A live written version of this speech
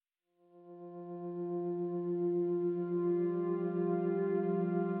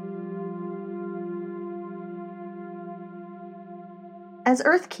As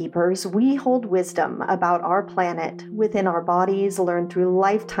Earth Keepers, we hold wisdom about our planet within our bodies learned through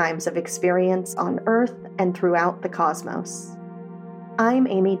lifetimes of experience on Earth and throughout the cosmos. I'm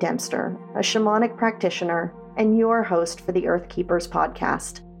Amy Dempster, a shamanic practitioner and your host for the Earth Keepers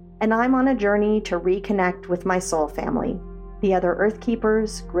podcast, and I'm on a journey to reconnect with my soul family, the other Earth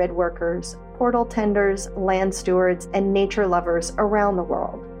Keepers, grid workers, portal tenders, land stewards, and nature lovers around the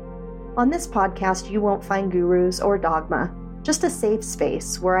world. On this podcast, you won't find gurus or dogma, just a safe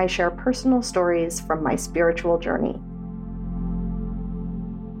space where I share personal stories from my spiritual journey.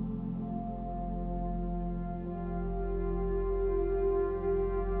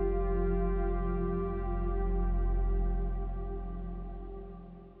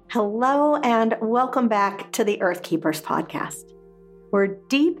 Hello, and welcome back to the Earth Keepers podcast. We're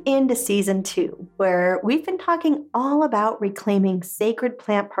deep into season 2, where we've been talking all about reclaiming sacred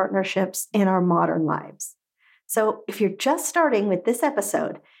plant partnerships in our modern lives. So if you're just starting with this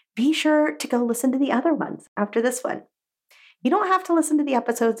episode, be sure to go listen to the other ones after this one. You don't have to listen to the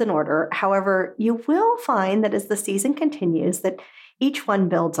episodes in order. However, you will find that as the season continues, that each one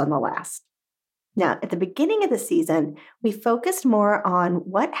builds on the last. Now, at the beginning of the season, we focused more on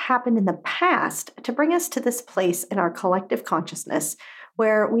what happened in the past to bring us to this place in our collective consciousness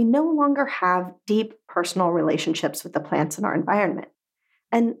where we no longer have deep personal relationships with the plants in our environment.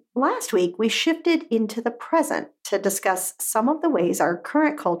 And last week, we shifted into the present to discuss some of the ways our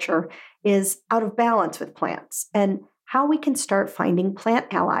current culture is out of balance with plants and how we can start finding plant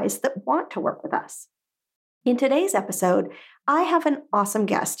allies that want to work with us. In today's episode, I have an awesome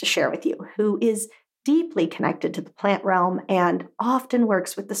guest to share with you who is deeply connected to the plant realm and often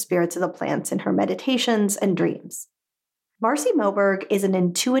works with the spirits of the plants in her meditations and dreams. Marci Moberg is an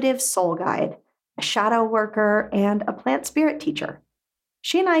intuitive soul guide, a shadow worker, and a plant spirit teacher.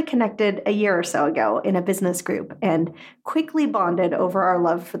 She and I connected a year or so ago in a business group and quickly bonded over our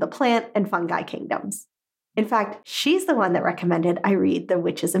love for the plant and fungi kingdoms. In fact, she's the one that recommended I read the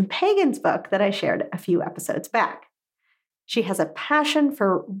Witches and Pagans book that I shared a few episodes back. She has a passion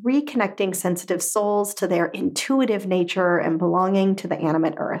for reconnecting sensitive souls to their intuitive nature and belonging to the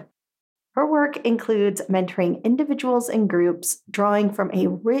animate earth. Her work includes mentoring individuals and groups, drawing from a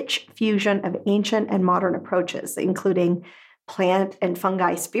rich fusion of ancient and modern approaches, including plant and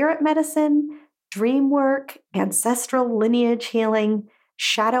fungi spirit medicine, dream work, ancestral lineage healing,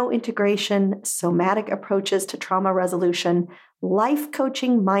 shadow integration, somatic approaches to trauma resolution, life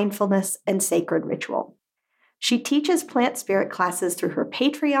coaching, mindfulness, and sacred ritual. She teaches plant spirit classes through her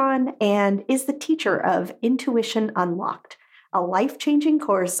Patreon and is the teacher of Intuition Unlocked, a life-changing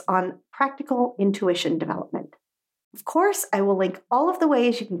course on practical intuition development. Of course, I will link all of the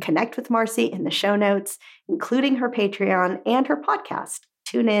ways you can connect with Marci in the show notes, including her Patreon and her podcast,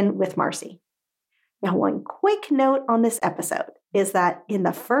 Tune In with Marci. Now, one quick note on this episode is that in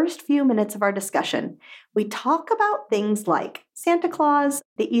the first few minutes of our discussion, we talk about things like Santa Claus,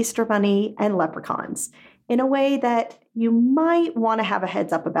 the Easter Bunny, and leprechauns in a way that you might want to have a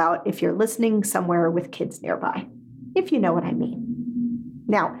heads up about if you're listening somewhere with kids nearby, if you know what I mean.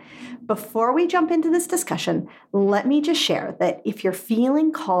 Now, before we jump into this discussion, let me just share that if you're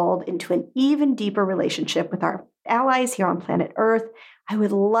feeling called into an even deeper relationship with our allies here on planet Earth, I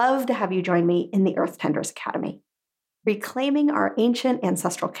would love to have you join me in the Earth Tenders Academy. Reclaiming our ancient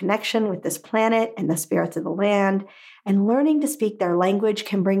ancestral connection with this planet and the spirits of the land, and learning to speak their language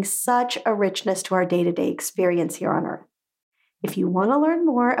can bring such a richness to our day-to-day experience here on Earth. If you want to learn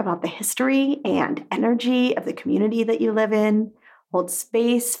more about the history and energy of the community that you live in, hold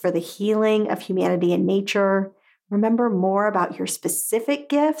space for the healing of humanity and nature, remember more about your specific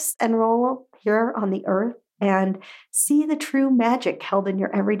gifts and role here on the earth, and see the true magic held in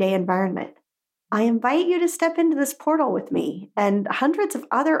your everyday environment, I invite you to step into this portal with me and hundreds of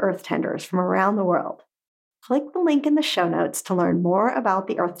other Earth Tenders from around the world. Click the link in the show notes to learn more about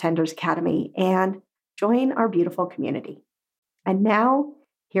the Earth Tenders Academy and join our beautiful community. And now,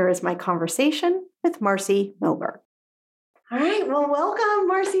 here is my conversation with Marci Moberg. All right. Well, welcome,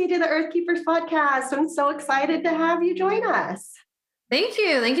 Marci, to the Earth Keepers podcast. I'm so excited to have you join us. Thank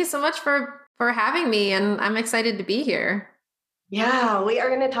you. Thank you so much for having me. And I'm excited to be here. Yeah, we are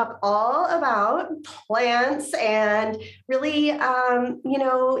going to talk all about plants and really,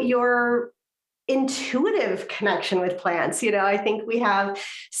 your intuitive connection with plants. I think we have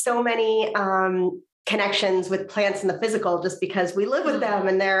so many connections with plants in the physical just because we live with them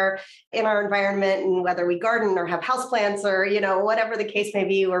and they're in our environment, and whether we garden or have houseplants or, whatever the case may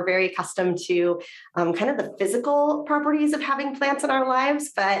be, we're very accustomed to kind of the physical properties of having plants in our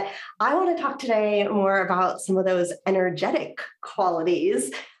lives. But I want to talk today more about some of those energetic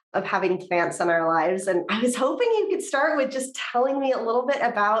qualities of having plants in our lives. And I was hoping you could start with just telling me a little bit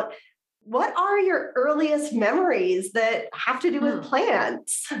about what are your earliest memories that have to do with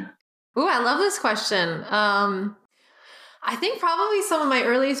plants? Ooh, I love this question. I think probably some of my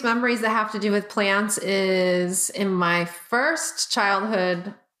earliest memories that have to do with plants is in my first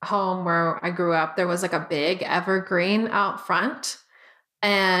childhood home where I grew up. There was like a big evergreen out front,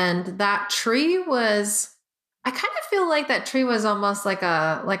 and that tree was, I kind of feel like that tree was almost like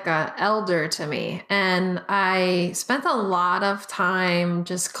a elder to me. And I spent a lot of time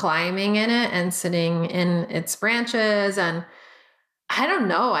just climbing in it and sitting in its branches. And I don't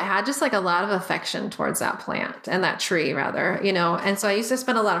know, I had just like a lot of affection towards that plant and that tree rather, and so I used to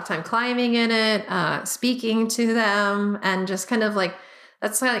spend a lot of time climbing in it, speaking to them, and just kind of like,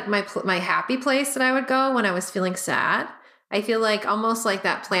 that's like my happy place that I would go when I was feeling sad. I feel like almost like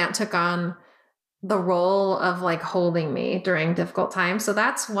that plant took on the role of like holding me during difficult times. So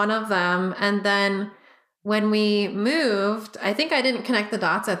that's one of them. And then when we moved, I think I didn't connect the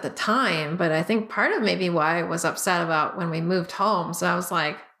dots at the time, but I think part of maybe why I was upset about when we moved home. So I was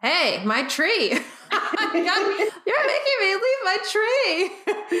like, hey, my tree, you're making me leave my tree,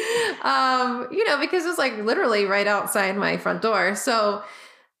 because it was like literally right outside my front door. So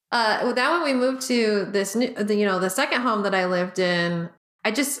then when we moved to this new, the second home that I lived in,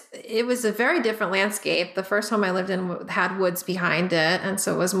 it was a very different landscape. The first home I lived in had woods behind it. And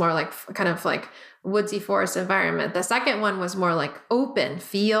so it was more like kind of like woodsy forest environment. The second one was more like open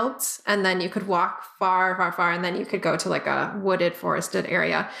fields. And then you could walk far, far, far. And then you could go to like a wooded, forested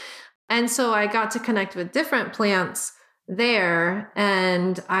area. And so I got to connect with different plants there.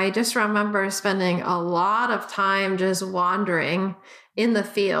 And I just remember spending a lot of time just wandering in the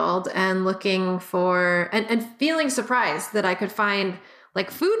field and looking for, and feeling surprised that I could find like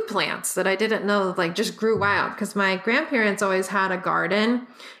food plants that I didn't know like just grew wild, because my grandparents always had a garden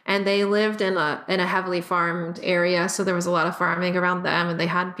and they lived in a heavily farmed area. So there was a lot of farming around them and they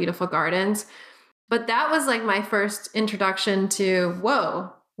had beautiful gardens. But that was like my first introduction to,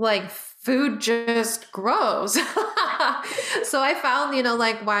 whoa, like food just grows. So I found,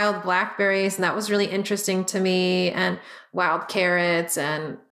 like wild blackberries, and that was really interesting to me, and wild carrots.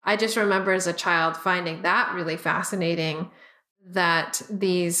 And I just remember as a child finding that really fascinating, that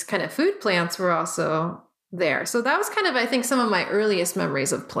these kind of food plants were also there. So that was kind of, I think, some of my earliest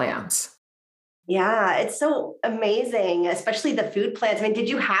memories of plants. Yeah, it's so amazing, especially the food plants. I mean, did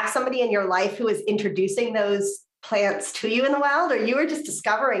you have somebody in your life who was introducing those plants to you in the wild, or you were just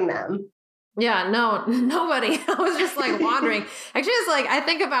discovering them? Yeah, no, nobody. I was just like wandering. Actually, it's like, I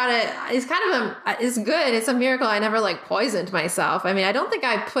think about it, it's kind of it's good. It's a miracle I never like poisoned myself. I mean, I don't think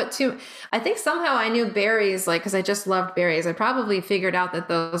I I think somehow I knew berries, like, because I just loved berries. I probably figured out that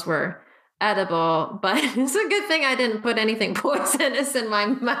those were edible, but it's a good thing I didn't put anything poisonous in my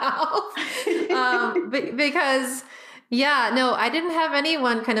mouth. Because yeah, no, I didn't have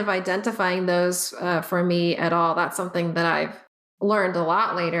anyone kind of identifying those for me at all. That's something that I've learned a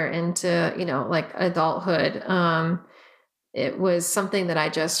lot later into, like adulthood. It was something that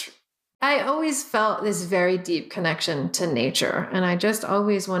I always felt this very deep connection to nature. And I just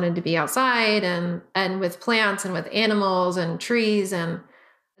always wanted to be outside and with plants and with animals and trees. And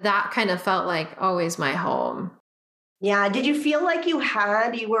that kind of felt like always my home. Yeah. Did you feel like you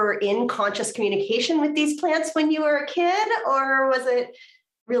were in conscious communication with these plants when you were a kid, or was it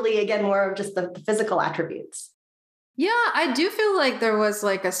really, again, more of just the physical attributes? Yeah, I do feel like there was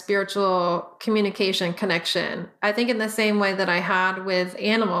like a spiritual communication connection. I think in the same way that I had with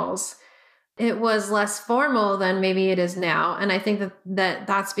animals, it was less formal than maybe it is now. And I think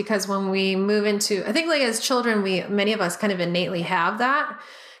that's because when we move into, I think like as children, many of us kind of innately have that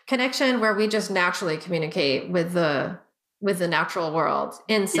connection where we just naturally communicate with the natural world,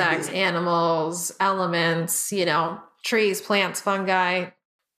 insects, animals, elements, trees, plants, fungi.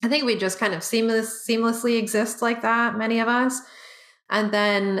 I think we just kind of seamlessly exist like that, many of us. And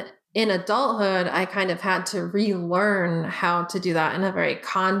then in adulthood, I kind of had to relearn how to do that in a very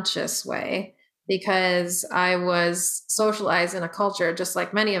conscious way, because I was socialized in a culture just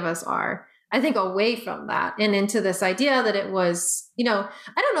like many of us are, I think, away from that and into this idea that it was, I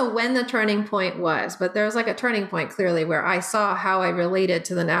don't know when the turning point was, but there was like a turning point clearly where I saw how I related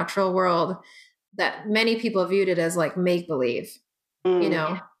to the natural world, that many people viewed it as like make-believe,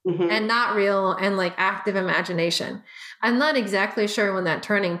 and not real, and like active imagination. I'm not exactly sure when that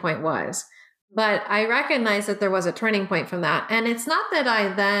turning point was, but I recognized that there was a turning point from that. And it's not that I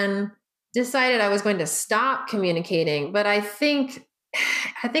then decided I was going to stop communicating, but I think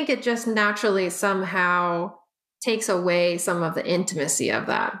it just naturally somehow takes away some of the intimacy of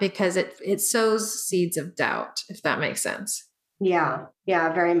that, because it sows seeds of doubt, if that makes sense. Yeah.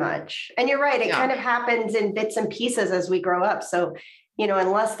 Yeah, very much. And you're right. It kind of happens in bits and pieces as we grow up. So,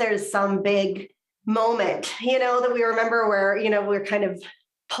 unless there's some big moment, that we remember where, we're kind of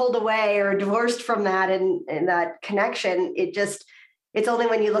pulled away or divorced from that and that connection, it's only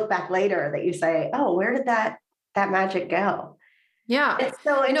when you look back later that you say, oh, where did that magic go? Yeah. It's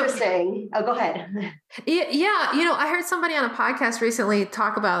so interesting. Oh, go ahead. Yeah. I heard somebody on a podcast recently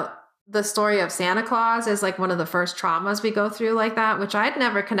talk about the story of Santa Claus as like one of the first traumas we go through like that, which I'd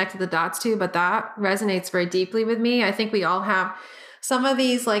never connected the dots to, but that resonates very deeply with me. I think we all have some of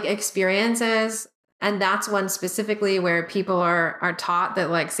these like experiences, and that's one specifically where people are taught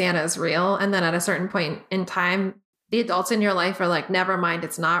that like Santa is real. And then at a certain point in time, the adults in your life are like, never mind,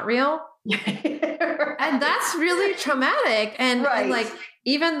 it's not real. And that's really traumatic. And like,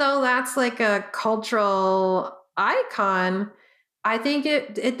 even though that's like a cultural icon, I think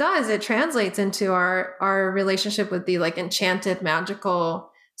it translates into our relationship with the like enchanted, magical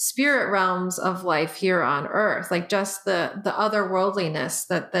spirit realms of life here on earth, like just the otherworldliness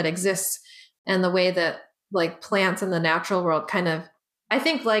that exists, and the way that like plants in the natural world kind of, I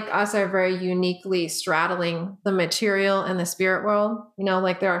think like us, are very uniquely straddling the material and the spirit world.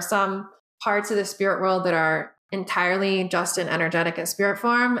 Like there are some parts of the spirit world that are entirely just in energetic and spirit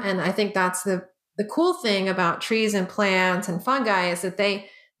form. And I think that's the cool thing about trees and plants and fungi, is that they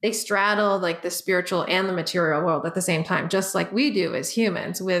straddle like the spiritual and the material world at the same time, just like we do as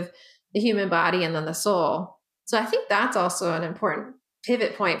humans with the human body and then the soul. So I think that's also an important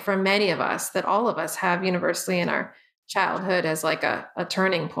pivot point for many of us, that all of us have universally in our childhood as like a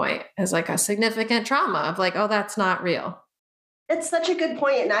turning point, as like a significant trauma of like, oh, that's not real. It's such a good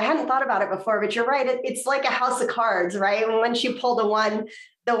point. And I hadn't thought about it before, but you're right. It's like a house of cards, right? And once you pull the one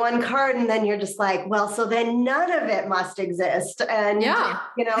card, and then you're just like, well, so then none of it must exist. And,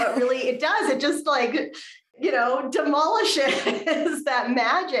 it does. It just like, demolishes that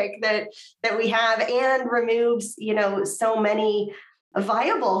magic that we have, and removes, so many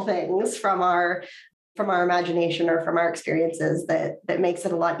viable things from our imagination or from our experiences that makes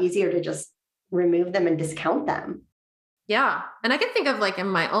it a lot easier to just remove them and discount them. Yeah. And I can think of like in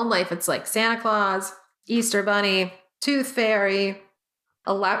my own life, it's like Santa Claus, Easter Bunny, Tooth Fairy.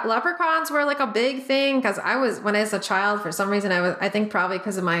 Leprechauns were like a big thing, because when I was a child, for some reason, I think probably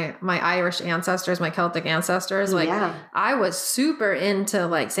because of my Irish ancestors, my Celtic ancestors, I was super into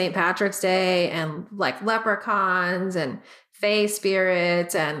like St. Patrick's Day and like leprechauns and fae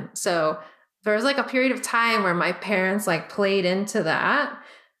spirits. And so there was like a period of time where my parents like played into that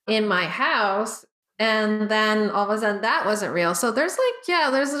in my house. And then all of a sudden that wasn't real. So there's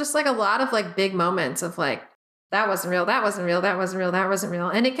just like a lot of like big moments of like, that wasn't real. That wasn't real. That wasn't real. That wasn't real.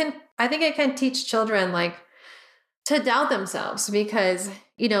 And I think it can teach children like to doubt themselves, because,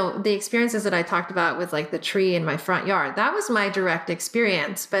 the experiences that I talked about with like the tree in my front yard, that was my direct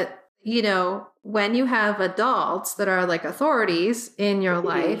experience. But, when you have adults that are like authorities in your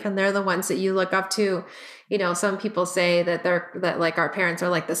life, and they're the ones that you look up to, some people say that like our parents are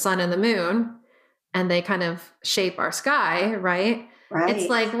like the sun and the moon, and they kind of shape our sky, right? Right. It's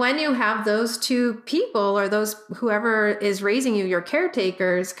like when you have those two people, or those whoever is raising you, your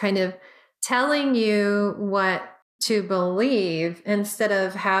caretakers, kind of telling you what to believe, instead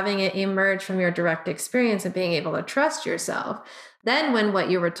of having it emerge from your direct experience and being able to trust yourself. Then when what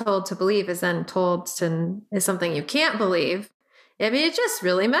you were told to believe is then is something you can't believe, I mean, it just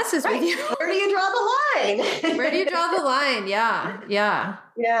really messes with you. Where do you draw the line? Where do you draw the line? Yeah. Yeah.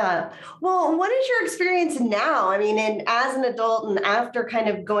 Yeah. Well, what is your experience now? I mean, as an adult, and after kind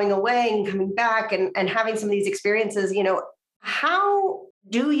of going away and coming back and having some of these experiences, how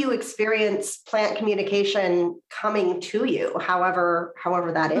do you experience plant communication coming to you, however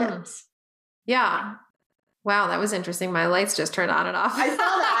that is? Yeah. Wow, that was interesting. My lights just turned on and off. I saw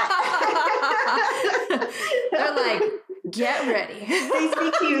that. They're like, get ready. They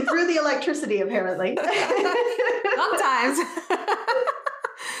speak to you through the electricity, apparently. Sometimes.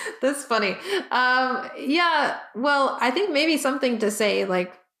 That's funny. Yeah. Well, I think maybe something to say,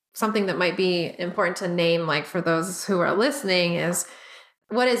 like something that might be important to name, like for those who are listening, is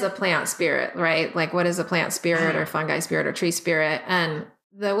what is a plant spirit, right? Like what is a plant spirit or fungi spirit or tree spirit? And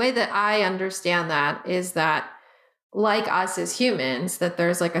the way that I understand that is that, like us as humans, that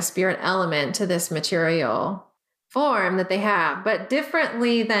there's like a spirit element to this material form that they have, but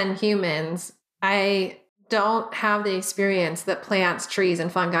differently than humans. I don't have the experience that plants, trees, and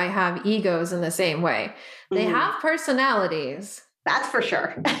fungi have egos in the same way. They have personalities. That's for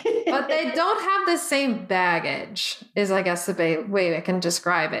sure. But they don't have the same baggage, is I guess the way I can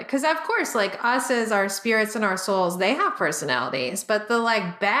describe it. Because of course, like us as our spirits and our souls, they have personalities, but the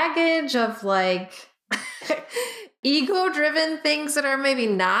like baggage of like, ego-driven things that are maybe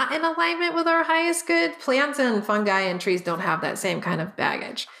not in alignment with our highest good. Plants and fungi and trees don't have that same kind of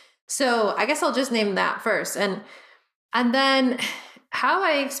baggage. So I guess I'll just name that first. And then how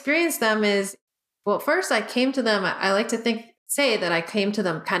I experienced them is, well, first I came to them, I like to say that I came to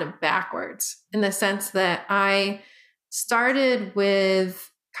them kind of backwards, in the sense that I started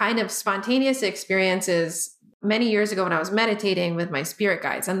with kind of spontaneous experiences many years ago when I was meditating with my spirit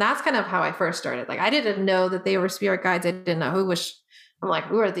guides. And that's kind of how I first started. Like, I didn't know that they were spirit guides. I didn't know I'm like,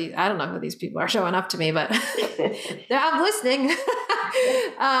 who are these? I don't know who these people are showing up to me, but I'm listening.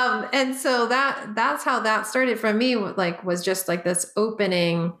 And so that's how that started for me, like, was just like this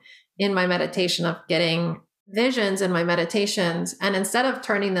opening in my meditation of getting visions in my meditations. And instead of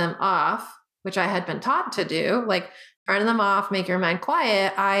turning them off, which I had been taught to do, like turn them off, make your mind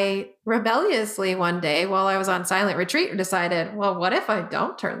quiet, I rebelliously one day while I was on silent retreat decided, well, what if I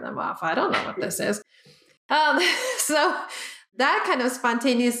don't turn them off? I don't know what this is. So that kind of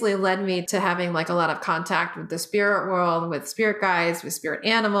spontaneously led me to having like a lot of contact with the spirit world, with spirit guides, with spirit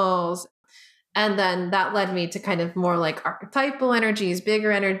animals. And then that led me to kind of more like archetypal energies,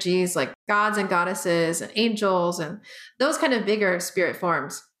 bigger energies, like gods and goddesses and angels and those kind of bigger spirit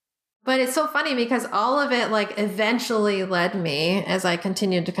forms. But it's so funny because all of it like eventually led me, as I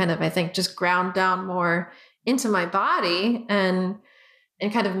continued to kind of, I think, just ground down more into my body and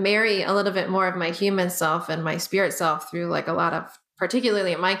kind of marry a little bit more of my human self and my spirit self through like a lot of,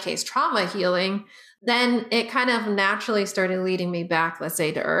 particularly in my case, trauma healing. Then it kind of naturally started leading me back, let's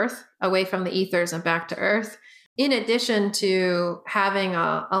say, to earth, away from the ethers and back to earth, in addition to having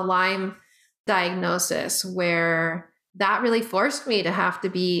a Lyme diagnosis where that really forced me to have to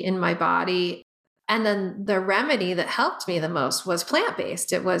be in my body. And then the remedy that helped me the most was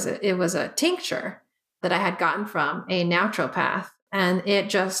plant-based. It was a tincture that I had gotten from a naturopath. And it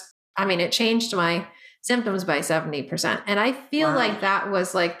just, it changed my symptoms by 70%. And I feel like that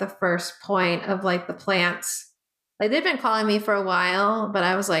was like the first point of like the plants. Like they've been calling me for a while, but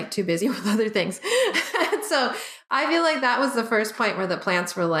I was like too busy with other things. And so I feel like that was the first point where the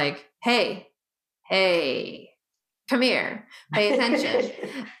plants were like, hey, come here, pay attention.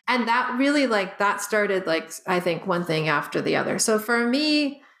 And that really that started I think one thing after the other. So for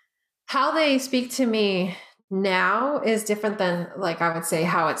me, how they speak to me now is different than I would say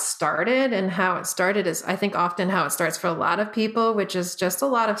how it started. And how it started is, I think, often how it starts for a lot of people, which is just a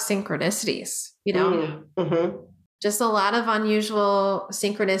lot of synchronicities, Mm-hmm. Just a lot of unusual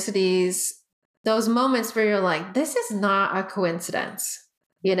synchronicities, those moments where you're like, this is not a coincidence.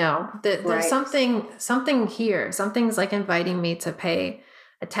 There's something here. Something's inviting me to pay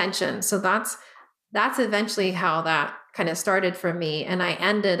attention. So that's eventually how that kind of started for me. And I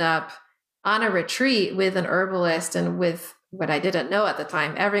ended up on a retreat with an herbalist, and with what I didn't know at the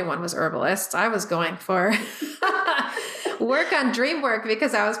time, everyone was herbalists. I was going for work on dream work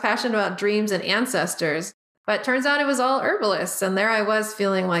because I was passionate about dreams and ancestors. But it turns out it was all herbalists. And there I was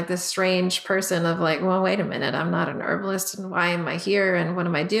feeling like this strange person of well, wait a minute, I'm not an herbalist. And why am I here? And what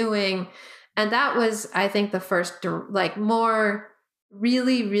am I doing? And that was, I think, the first, more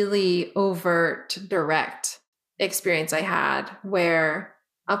really, really overt, direct experience I had, where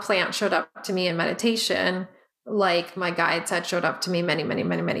a plant showed up to me in meditation, like my guides had showed up to me many, many,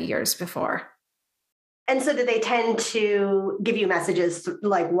 many, many years before. And so do they tend to give you messages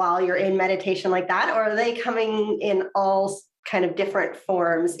while you're in meditation like that, or are they coming in all kind of different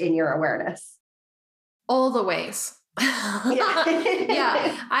forms in your awareness? All the ways.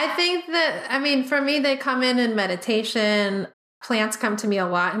 Yeah. I think that, for me, they come in meditation. Plants come to me a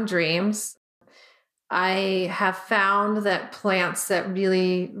lot in dreams. I have found that plants that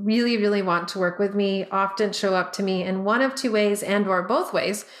really, really, really want to work with me often show up to me in one of two ways and or both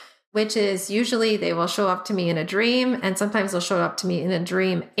ways, which is usually they will show up to me in a dream, and sometimes they'll show up to me in a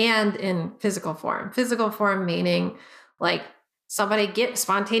dream and in physical form. Physical form meaning somebody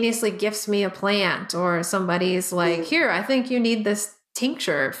spontaneously gifts me a plant, or somebody's here, I think you need this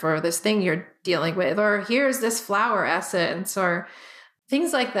tincture for this thing you're dealing with, or here's this flower essence, or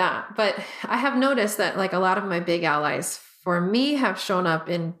things like that. But I have noticed that a lot of my big allies for me have shown up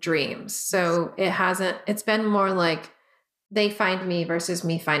in dreams. So it's been more they find me versus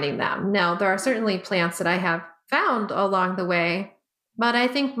me finding them. Now, there are certainly plants that I have found along the way, but I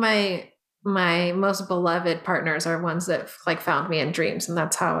think my most beloved partners are ones that found me in dreams. And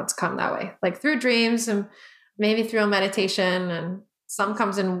that's how it's come that way, through dreams and maybe through a meditation, and some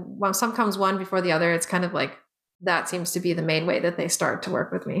comes one before the other. It's kind of that seems to be the main way that they start to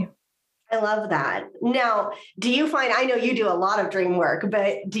work with me. I love that. Now, do you find, I know you do a lot of dream work,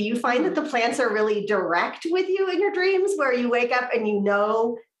 but do you find that the plants are really direct with you in your dreams, where you wake up and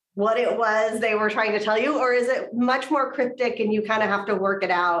what it was they were trying to tell you? Or is it much more cryptic and you kind of have to work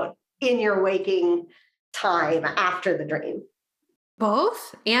it out in your waking time after the dream?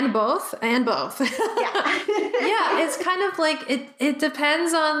 Both and both and both. Yeah. Yeah, it's kind of like it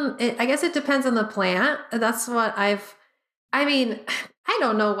depends on it, I guess it depends on the plant. That's what I mean, I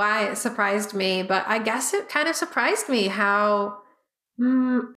don't know why it surprised me, but I guess it kind of surprised me how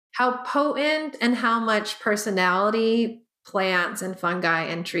potent and how much personality plants and fungi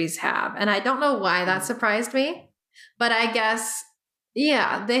and trees have. And I don't know why that surprised me, but I guess,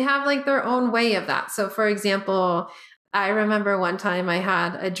 yeah, they have like their own way of that. So for example, I remember one time I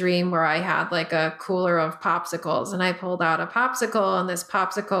had a dream where I had like a cooler of popsicles and I pulled out a popsicle and this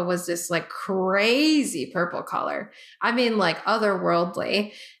popsicle was this like crazy purple color. I mean, like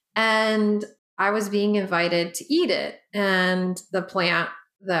otherworldly. And I was being invited to eat it. And the plant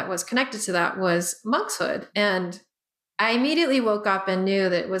that was connected to that was monkshood. And I immediately woke up and knew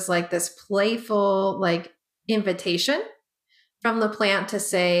that it was like this playful, like invitation from the plant to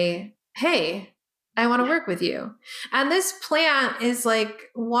say, hey, I want to work with you. And this plant is like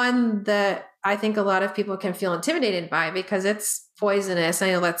one that I think a lot of people can feel intimidated by because it's poisonous.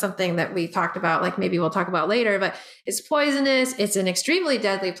 I know that's something that we talked about, like maybe we'll talk about later, but it's poisonous. It's an extremely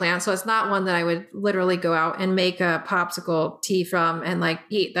deadly plant. So it's not one that I would literally go out and make a popsicle tea from and like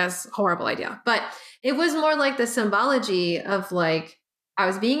eat. That's a horrible idea. But it was more like the symbology of like, I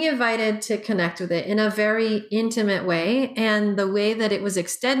was being invited to connect with it in a very intimate way. And the way that it was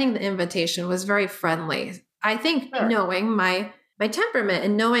extending the invitation was very friendly. I think knowing my temperament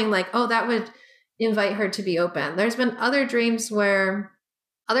and knowing like, oh, that would invite her to be open. There's been other dreams where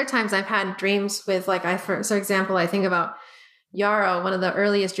other times I've had dreams with like, for example, I think about yarrow. One of the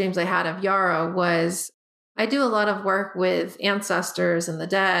earliest dreams I had of yarrow was I do a lot of work with ancestors and the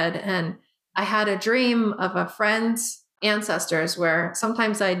dead. And I had a dream of a friend's ancestors where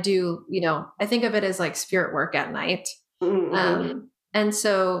sometimes I do, I think of it as like spirit work at night. Mm-hmm. And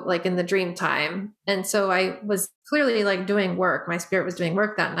so like in the dream time. And so I was clearly like doing work. My spirit was doing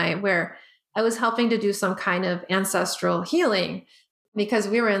work that night where I was helping to do some kind of ancestral healing because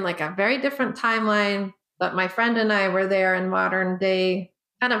we were in like a very different timeline, but my friend and I were there in modern day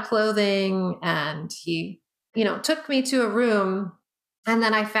kind of clothing. And he, took me to a room and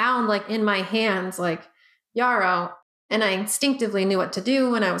then I found like in my hands, like yarrow. And I instinctively knew what to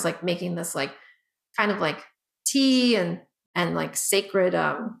do. And I was like making this like kind of like tea and like sacred,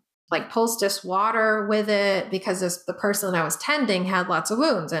 like poultice water with it because the person I was tending had lots of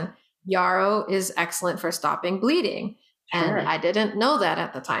wounds and yarrow is excellent for stopping bleeding. Sure. And I didn't know that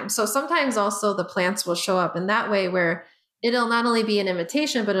at the time. So sometimes also the plants will show up in that way where it'll not only be an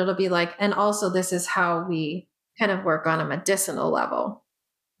invitation, but it'll be like, and also this is how we kind of work on a medicinal level.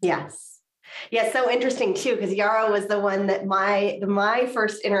 Yes. Yeah, so interesting too, because yarrow was the one that my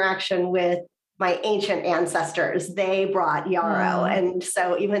first interaction with my ancient ancestors, they brought yarrow. And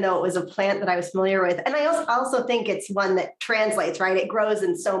so even though it was a plant that I was familiar with, and I also think it's one that translates, right? It grows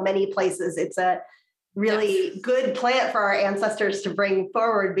in so many places. It's a really good plant for our ancestors to bring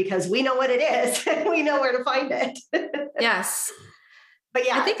forward because we know what it is. We know where to find it. Yes. But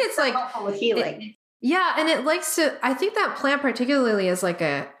yeah, I think it's like helpful with healing. Yeah. And it likes to, I think that plant particularly is like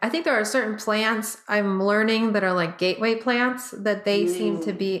I think there are certain plants I'm learning that are like gateway plants that they seem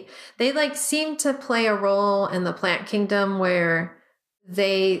to play a role in the plant kingdom where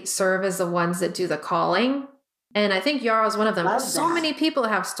they serve as the ones that do the calling. And I think yarrow is one of them. Many people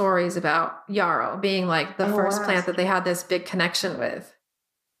have stories about yarrow being like the first plant that they had this big connection with.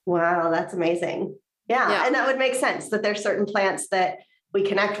 Wow. That's amazing. Yeah. And that would make sense that there's certain plants that we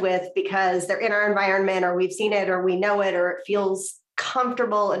connect with because they're in our environment or we've seen it or we know it or it feels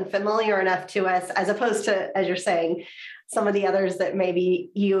comfortable and familiar enough to us, as opposed to, as you're saying, some of the others that maybe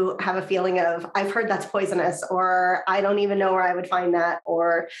you have a feeling of, I've heard that's poisonous, or I don't even know where I would find that.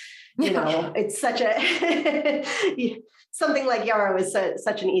 Or, it's such a, something like yarrow is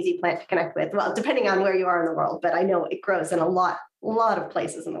such an easy plant to connect with. Well, depending on where you are in the world, but I know it grows in a lot of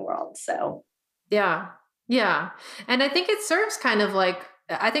places in the world. So. Yeah. Yeah. And I think it serves kind of like,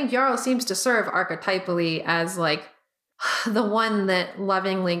 I think yarrow seems to serve archetypally as like the one that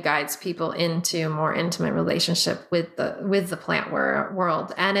lovingly guides people into more intimate relationship with the plant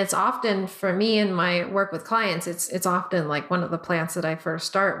world. And it's often, for me in my work with clients, it's often like one of the plants that I first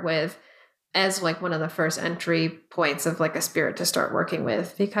start with as like one of the first entry points of like a spirit to start working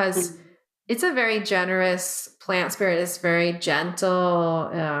with, because it's a very generous plant spirit. It's very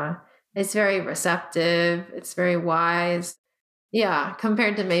gentle. It's very receptive. It's very wise. Yeah.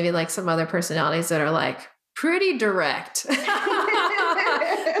 Compared to maybe like some other personalities that are like pretty direct. You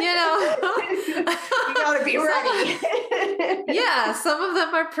gotta be ready. Yeah, some of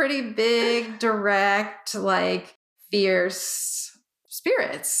them are pretty big, direct, like fierce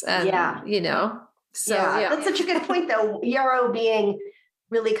spirits. And, so yeah, that's such a good point, though. Yarrow being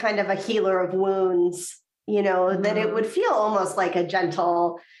really kind of a healer of wounds, that it would feel almost like a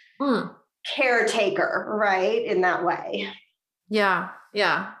gentle caretaker, right? In that way. Yeah,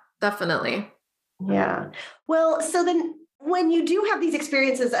 definitely. Yeah. Well, so then when you do have these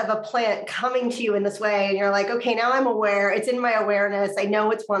experiences of a plant coming to you in this way, and you're like, okay, now I'm aware, it's in my awareness, I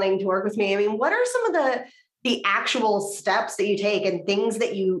know it's wanting to work with me. I mean, what are some of the actual steps that you take and things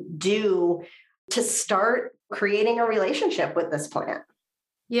that you do to start creating a relationship with this plant?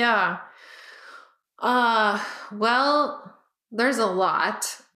 Yeah. Well, there's a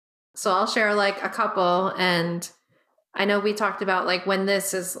lot. So I'll share like a couple, and I know we talked about like when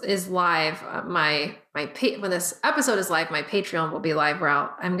this is live, when this episode is live, my Patreon will be live where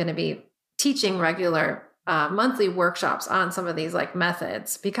I'm going to be teaching regular monthly workshops on some of these like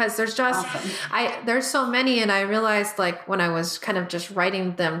methods, because there's just, awesome. There's so many. And I realized like when I was kind of just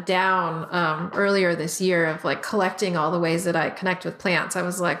writing them down earlier this year of like collecting all the ways that I connect with plants, I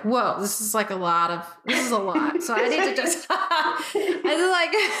was like, whoa, this is a lot. So I need to just, I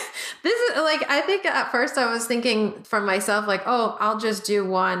think at first I was thinking for myself, like, oh, I'll just do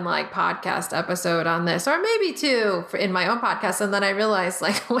one like podcast episode on this, or maybe two in my own podcast. And then I realized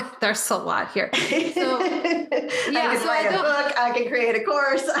like, wait, there's a lot here. So I can write a book, I can create a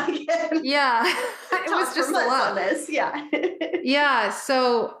course, I can it was just a lot on this. Yeah.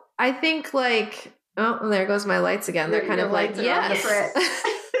 So I think like, oh, there goes my lights again. They're kind of like, yes.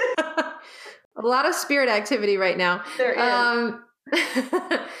 A lot of spirit activity right now. There is.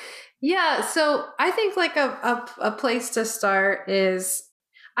 Yeah. So I think like a place to start is,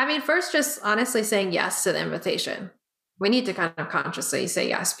 first just honestly saying yes to the invitation. We need to kind of consciously say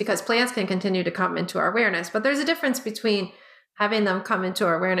yes, because plants can continue to come into our awareness, but there's a difference between having them come into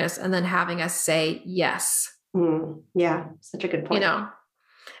our awareness and then having us say yes. Yeah, such a good point.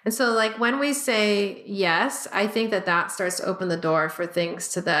 And so like when we say yes, I think that starts to open the door for things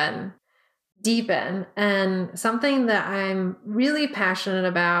to then deepen. And something that I'm really passionate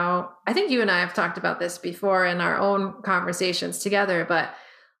about, I think you and I have talked about this before in our own conversations together, but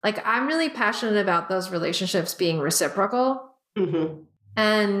like, I'm really passionate about those relationships being reciprocal. Mm-hmm.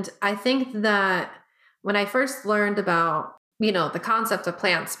 And I think that when I first learned about, the concept of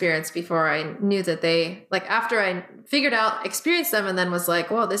plant spirits before I knew that after I figured out, experienced them, and then was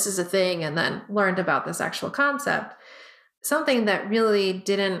like, well, this is a thing. And then learned about this actual concept. Something that really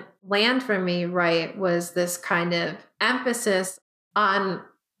didn't land for me right was this kind of emphasis on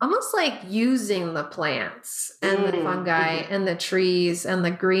almost like using the plants and the fungi and the trees and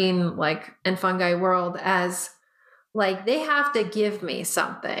the green and fungi world as like, they have to give me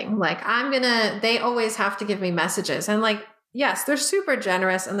something. Like they always have to give me messages. And like, yes, they're super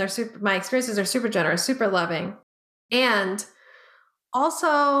generous, and my experiences are super generous, super loving. And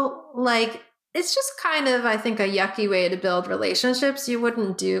also like, it's just kind of, I think, a yucky way to build relationships. We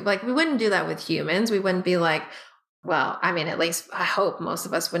wouldn't do that with humans. We wouldn't be like, well, at least I hope most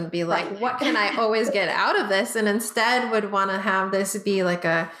of us wouldn't be like, what can I always get out of this? And instead would want to have this be like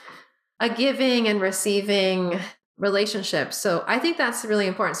a giving and receiving relationship. So I think that's really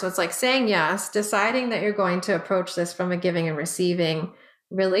important. So it's like saying yes, deciding that you're going to approach this from a giving and receiving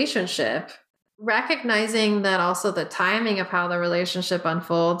relationship, recognizing that also the timing of how the relationship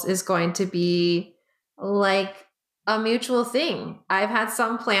unfolds is going to be like a mutual thing. I've had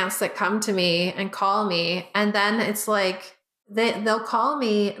some plants that come to me and call me, and then it's like they'll call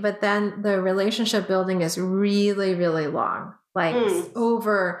me, but then the relationship building is really, really long, like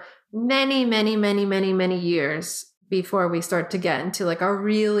over many, many, many, many, many years before we start to get into like a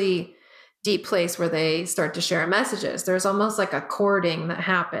really deep place where they start to share messages. There's almost like a courting that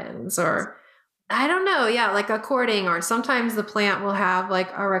happens, or I don't know. Yeah. Like a courting, or sometimes the plant will have like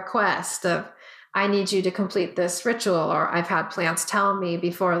a request of, I need you to complete this ritual. Or I've had plants tell me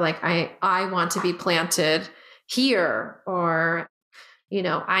before, like, I want to be planted here, or,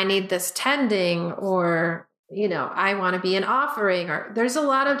 I need this tending, or, I want to be an offering, or there's a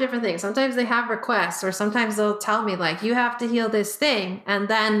lot of different things. Sometimes they have requests, or sometimes they'll tell me like, you have to heal this thing. And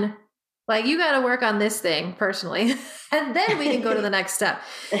then like, you got to work on this thing personally, and then we can go to the next step.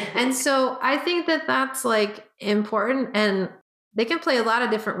 And so I think that that's like important, and they can play a lot of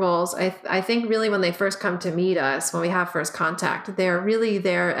different roles. I think really when they first come to meet us, when we have first contact, they're really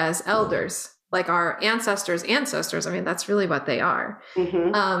there as elders, like our ancestors. That's really what they are.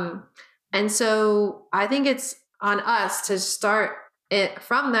 Mm-hmm. And so I think it's on us to start it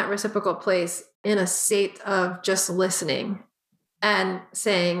from that reciprocal place in a state of just listening and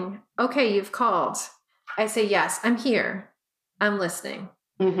saying, okay, you've called. I say, yes, I'm here. I'm listening.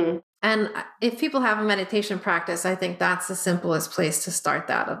 Mm-hmm. And if people have a meditation practice, I think that's the simplest place to start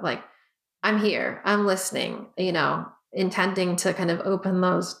that of like, I'm here, I'm listening, intending to kind of open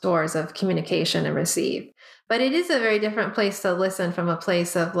those doors of communication and receive. But it is a very different place to listen from a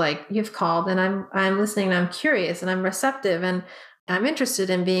place of like, you've called and I'm listening and I'm curious and I'm receptive and I'm interested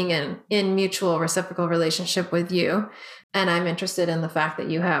in being in mutual reciprocal relationship with you. And I'm interested in the fact that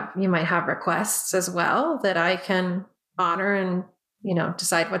you might have requests as well that I can honor and,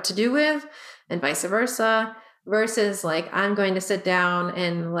 decide what to do with, and vice versa, versus like, I'm going to sit down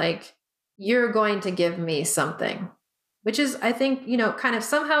and like, you're going to give me something, which is, I think, kind of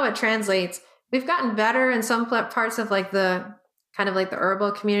somehow it translates. We've gotten better in some parts of like the kind of like the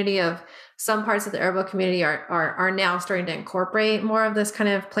herbal community of some parts of the herbal community are now starting to incorporate more of this kind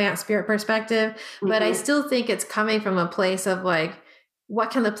of plant spirit perspective. Mm-hmm. But I still think it's coming from a place of like,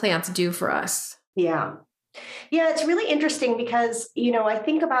 what can the plants do for us? Yeah. Yeah, it's really interesting because, I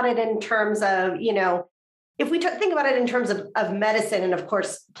think about it in terms of, if we think about it in terms of medicine, and of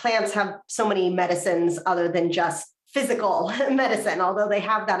course, plants have so many medicines other than just physical medicine, although they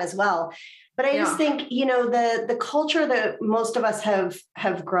have that as well. But I just think, the culture that most of us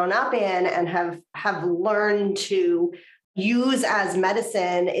have grown up in and have learned to use as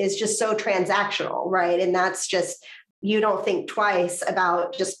medicine is just so transactional, right? And that's just, you don't think twice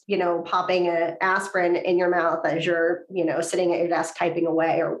about just, popping an aspirin in your mouth as you're, sitting at your desk typing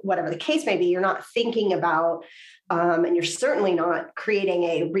away or whatever the case may be. You're not thinking about, and you're certainly not creating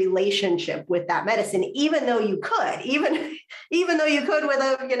a relationship with that medicine, even though you could, even though you could with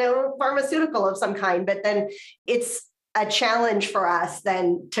a, pharmaceutical of some kind. But then it's a challenge for us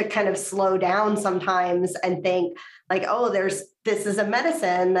then to kind of slow down sometimes and think like, oh, this is a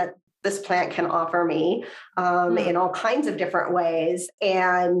medicine that this plant can offer me in all kinds of different ways.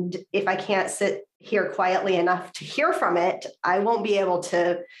 And if I can't sit here quietly enough to hear from it, I won't be able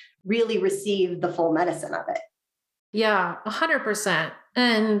to really receive the full medicine of it. Yeah, 100%.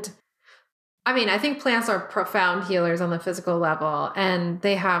 And I mean, I think plants are profound healers on the physical level, and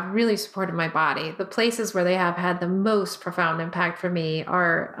they have really supported my body. The places where they have had the most profound impact for me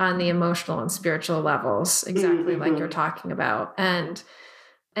are on the emotional and spiritual levels, exactly like you're talking about. And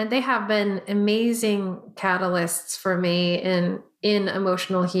they have been amazing catalysts for me in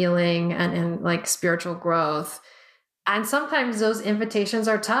emotional healing and in like spiritual growth. And sometimes those invitations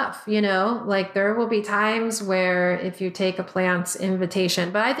are tough, like there will be times where if you take a plant's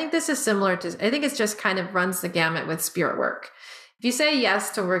invitation, but I think this is similar to, I think it's just kind of runs the gamut with spirit work. If you say yes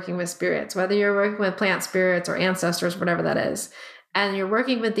to working with spirits, whether you're working with plant spirits or ancestors, whatever that is, and you're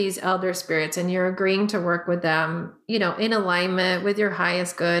working with these elder spirits and you're agreeing to work with them, in alignment with your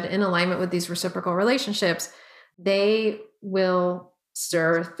highest good, in alignment with these reciprocal relationships, they will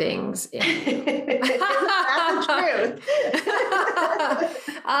stir things in. That's the truth.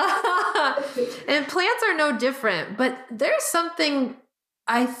 And plants are no different, but there's something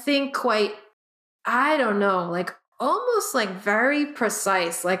I think quite, I don't know, like almost like very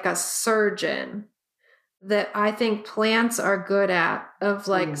precise, like a surgeon that I think plants are good at of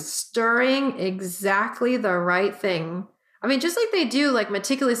like stirring exactly the right thing. I mean, just like they do like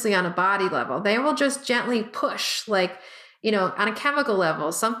meticulously on a body level, they will just gently push like, on a chemical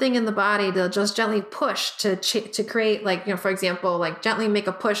level, something in the body, they'll just gently push to create like, for example, like gently make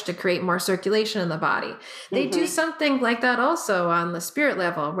a push to create more circulation in the body. They do something like that also on the spirit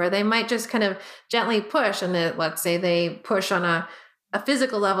level where they might just kind of gently push. And let's say they push on a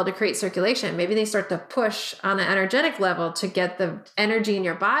physical level to create circulation. Maybe they start to push on an energetic level to get the energy in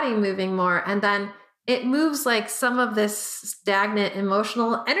your body moving more. And then it moves like some of this stagnant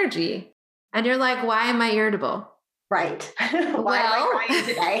emotional energy. And you're like, why am I irritable? Right. Why am I crying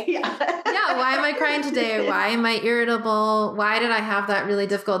today? Yeah. Why am I crying today? Why am I irritable? Why did I have that really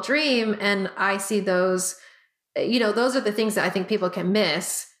difficult dream? And I see those, those are the things that I think people can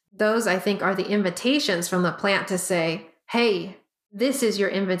miss. Those I think are the invitations from the plant to say, hey, this is your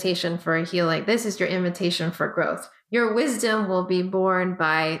invitation for healing. This is your invitation for growth. Your wisdom will be born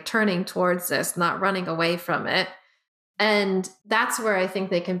by turning towards this, not running away from it. And that's where I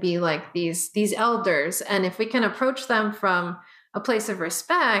think they can be like these elders. And if we can approach them from a place of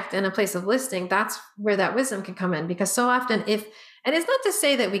respect and a place of listening, that's where that wisdom can come in. Because so often and it's not to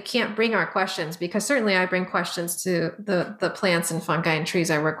say that we can't bring our questions, because certainly I bring questions to the plants and fungi and trees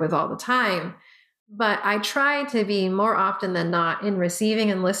I work with all the time. But I try to be more often than not in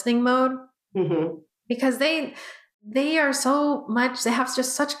receiving and listening mode, because they are so much, they have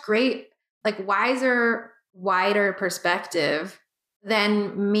just such great, like wiser, wider perspective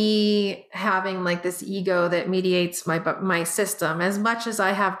than me having like this ego that mediates my system. As much as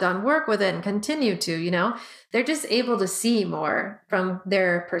I have done work with it and continue to, they're just able to see more from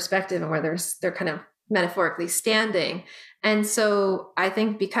their perspective and where they're kind of metaphorically standing. And so I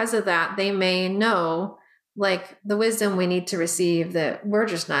think because of that, they may know like the wisdom we need to receive that we're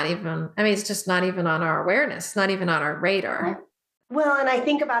just not even, it's just not even on our awareness, not even on our radar. Well, and I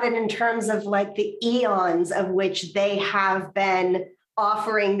think about it in terms of like the eons of which they have been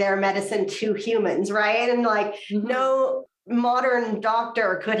offering their medicine to humans, right? And like no modern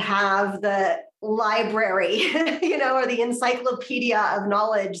doctor could have the library, or the encyclopedia of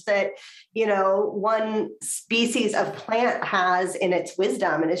knowledge that, one species of plant has in its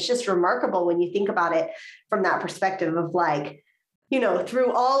wisdom. And it's just remarkable when you think about it from that perspective of like,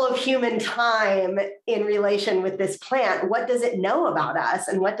 through all of human time in relation with this plant, what does it know about us?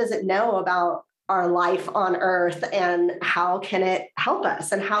 And what does it know about our life on Earth? And how can it help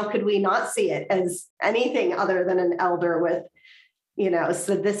us? And how could we not see it as anything other than an elder with,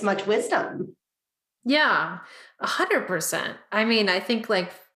 so this much wisdom? Yeah, 100%. I think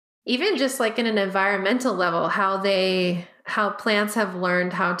like, even just like in an environmental level, how plants have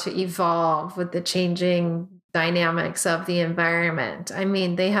learned how to evolve with the changing dynamics of the environment.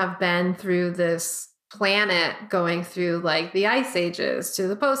 They have been through this planet going through like the ice ages to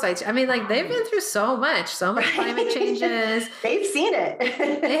the post ice. They've been through so much climate changes. They've seen it.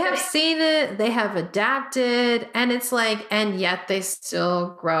 They have seen it. They have adapted. And it's like, and yet they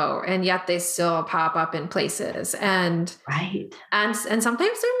still grow and yet they still pop up in places. And right. And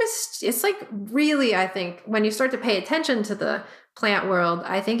sometimes it's like really, I think when you start to pay attention to the plant world,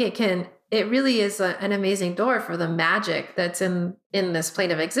 I think it really is an amazing door for the magic that's in this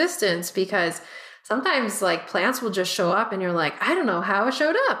plane of existence, because sometimes like plants will just show up and you're like, I don't know how it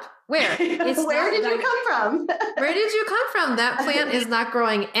showed up. Where? Where did you come from? Where did you come from? That plant is not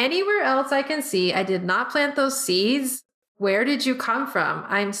growing anywhere else I can see. I did not plant those seeds. Where did you come from?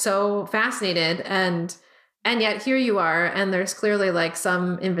 I'm so fascinated. And yet here you are. And there's clearly like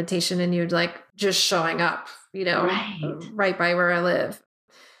some invitation in you like just showing up, right by where I live.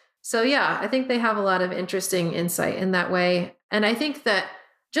 So yeah, I think they have a lot of interesting insight in that way. And I think that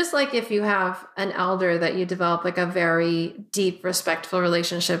just like if you have an elder that you develop like a very deep, respectful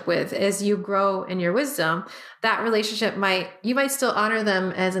relationship with, as you grow in your wisdom, that relationship you might still honor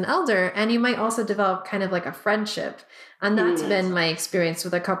them as an elder, and you might also develop kind of like a friendship. And that's been my experience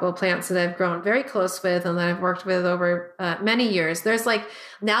with a couple of plants that I've grown very close with and that I've worked with over many years. There's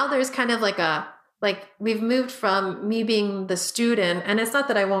kind of like we've moved from me being the student, and it's not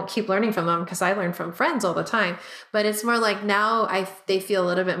that I won't keep learning from them because I learn from friends all the time, but it's more like now they feel a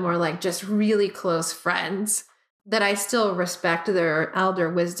little bit more like just really close friends that I still respect their elder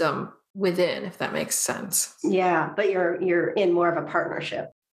wisdom within, if that makes sense. Yeah, but you're in more of a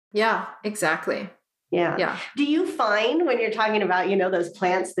partnership. Yeah, exactly. Yeah. Do you find when you're talking about, those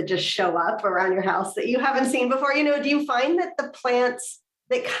plants that just show up around your house that you haven't seen before, do you find that the plants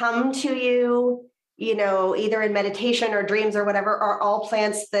that come to you, either in meditation or dreams or whatever, are all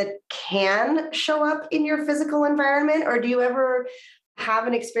plants that can show up in your physical environment? Or do you ever have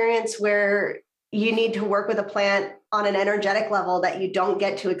an experience where you need to work with a plant on an energetic level that you don't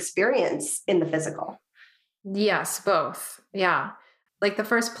get to experience in the physical? Yes, both. Yeah. Like the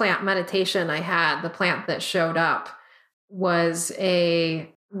first plant meditation I had, the plant that showed up was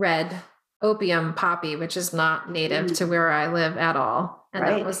a red opium poppy, which is not native to where I live at all. And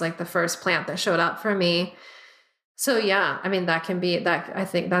that was like the first plant that showed up for me. So yeah, that can be that. I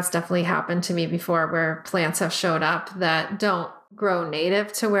think that's definitely happened to me before, where plants have showed up that don't grow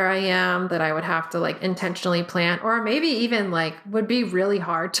native to where I am, that I would have to like intentionally plant, or maybe even like would be really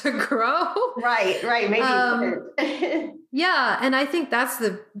hard to grow. Right. Maybe. Yeah. And I think that's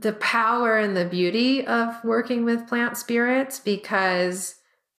the power and the beauty of working with plant spirits, because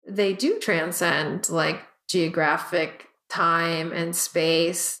they do transcend like geographic time and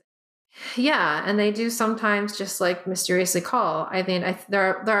space. Yeah. And they do sometimes just like mysteriously call.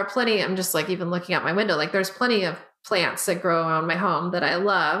 There are plenty, I'm just like even looking out my window, like there's plenty of plants that grow around my home that I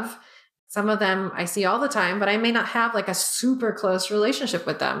love. Some of them I see all the time, but I may not have like a super close relationship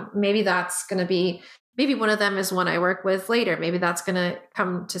with them. Maybe one of them is one I work with later. Maybe that's going to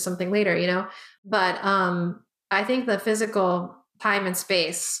come to something later, But I think the physical time and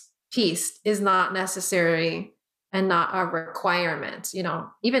space piece is not necessary and not a requirement,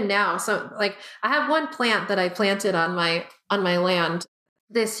 even now. So like I have one plant that I planted on my land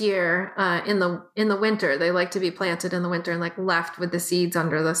this year in the winter. They like to be planted in the winter and like left with the seeds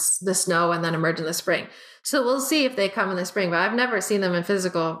under the snow and then emerge in the spring. So we'll see if they come in the spring, but I've never seen them in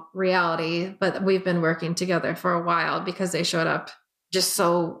physical reality, but we've been working together for a while because they showed up just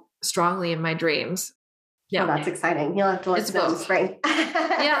so strongly in my dreams. Yeah. Oh, that's exciting. You'll have to let us know in the spring.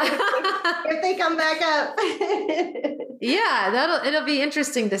 Yeah. if they come back up. Yeah, it'll be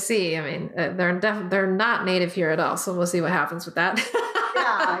interesting to see. I mean, they're not native here at all, so we'll see what happens with that.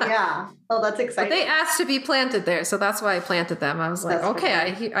 Yeah. Oh, that's exciting. But they asked to be planted there, so that's why I planted them. I was like, That's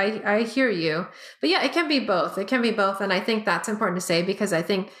okay, I hear you. But yeah, it can be both. It can be both, and I think that's important to say because I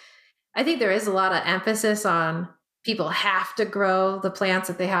think there is a lot of emphasis on people have to grow the plants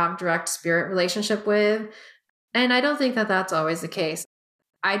that they have direct spirit relationship with, and I don't think that that's always the case.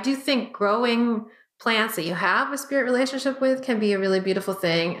 I do think growing plants that you have a spirit relationship with can be a really beautiful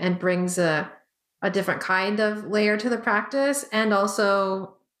thing and brings a different kind of layer to the practice. And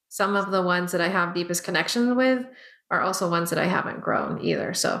also some of the ones that I have deepest connection with are also ones that I haven't grown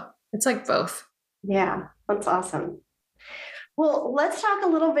either. So it's like both. Yeah, that's awesome. Well, let's talk a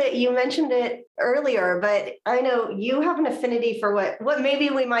little bit. You mentioned it earlier, but I know you have an affinity for what maybe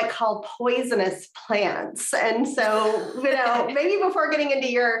we might call poisonous plants. And so, maybe before getting into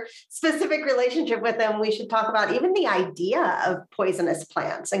your specific relationship with them, we should talk about even the idea of poisonous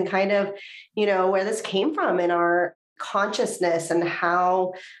plants and kind of, where this came from in our consciousness and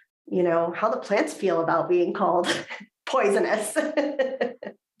how the plants feel about being called poisonous.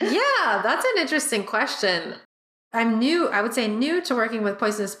 Yeah, that's an interesting question. I would say new to working with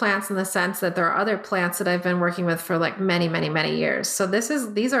poisonous plants in the sense that there are other plants that I've been working with for like many, many, many years. So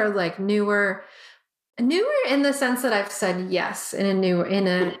these are like newer in the sense that I've said yes in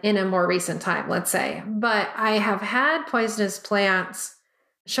a more recent time, let's say. But I have had poisonous plants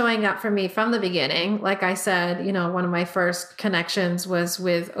showing up for me from the beginning. Like I said, one of my first connections was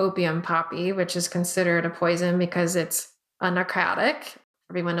with opium poppy, which is considered a poison because it's a narcotic.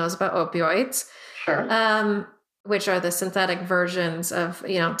 Everyone knows about opioids. Sure. Which are the synthetic versions of,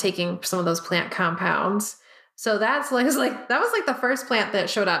 taking some of those plant compounds. So that was like the first plant that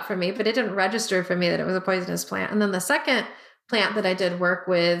showed up for me, but it didn't register for me that it was a poisonous plant. And then the second plant that I did work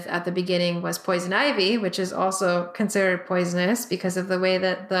with at the beginning was poison ivy, which is also considered poisonous because of the way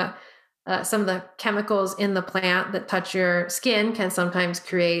that some of the chemicals in the plant that touch your skin can sometimes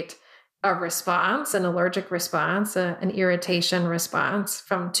create a response, an allergic response, an irritation response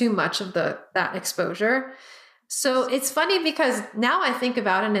from too much of that exposure. So it's funny because now I think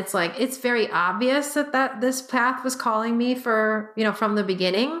about it and it's like, it's very obvious that this path was calling me for, from the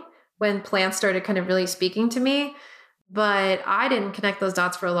beginning when plants started kind of really speaking to me. But I didn't connect those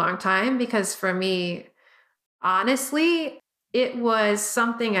dots for a long time because for me, honestly, it was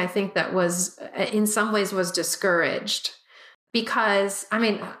something I think that was in some ways was discouraged because I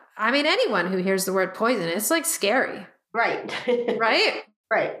mean, anyone who hears the word poison, it's like scary. Right. Right?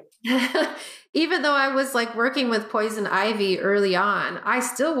 Right. Even though I was like working with poison ivy early on, I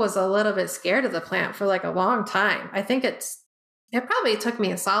still was a little bit scared of the plant for like a long time. I think it probably took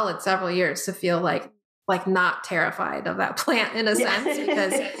me a solid several years to feel like not terrified of that plant in a sense,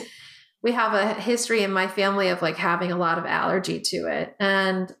 because we have a history in my family of like having a lot of allergy to it.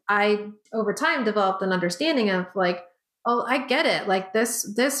 And I, over time, developed an understanding of like, oh, I get it. Like this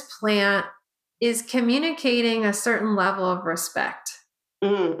plant is communicating a certain level of respect.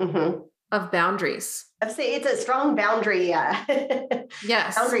 Mm-hmm. Of boundaries. I'd say it's a strong boundary.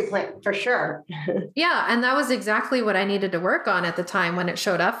 Yes. Boundary plant for sure. Yeah. And that was exactly what I needed to work on at the time when it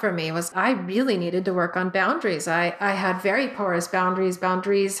showed up for me was I really needed to work on boundaries. I had very porous boundaries.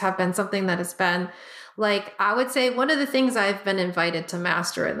 Boundaries have been something that has been like, I would say one of the things I've been invited to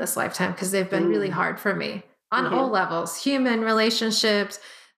master in this lifetime because they've been really hard for me on all levels, human relationships,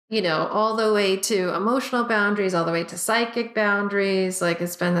 all the way to emotional boundaries, all the way to psychic boundaries. Like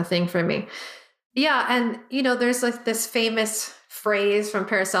it's been a thing for me. Yeah. And, there's like this famous phrase from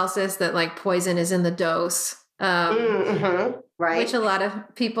Paracelsus that like poison is in the dose, right. Which a lot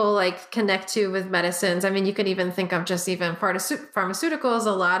of people like connect to with medicines. I mean, you can even think of just even pharmaceuticals.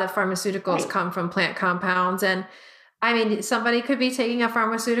 A lot of pharmaceuticals come from plant compounds. And I mean, somebody could be taking a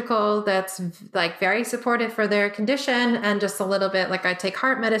pharmaceutical that's like very supportive for their condition and just a little bit like I take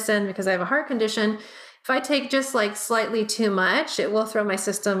heart medicine because I have a heart condition. If I take just like slightly too much, it will throw my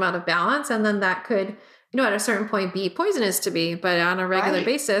system out of balance. And then that could, at a certain point be poisonous to me, but on a regular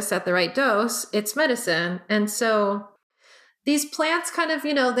basis at the right dose, it's medicine. And so these plants kind of,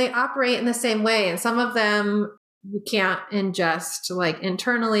 they operate in the same way. And some of them you can't ingest like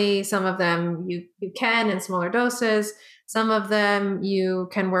internally. Some of them you can in smaller doses. Some of them you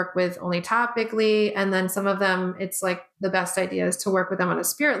can work with only topically. And then some of them, it's like the best idea is to work with them on a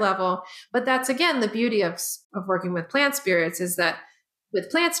spirit level. But that's, again, the beauty of working with plant spirits is that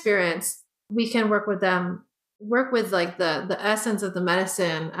with plant spirits, we can work with them work with like the essence of the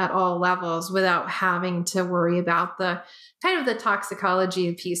medicine at all levels without having to worry about the kind of the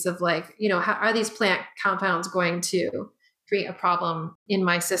toxicology piece of like, how are these plant compounds going to create a problem in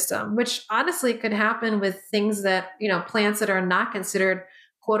my system, which honestly could happen with things that, plants that are not considered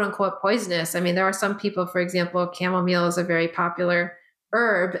quote unquote poisonous. I mean, there are some people, for example, chamomile is a very popular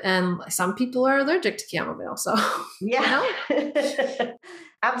herb and some people are allergic to chamomile. So, yeah,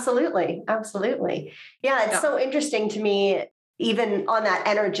 absolutely. Absolutely. Yeah. It's so interesting to me, even on that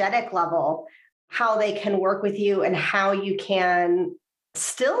energetic level, how they can work with you and how you can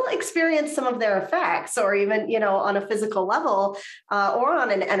still experience some of their effects, or even, on a physical level or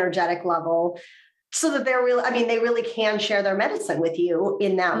on an energetic level, so that they're really, they really can share their medicine with you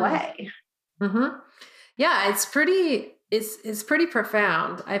in that way. Mm-hmm. Yeah, it's pretty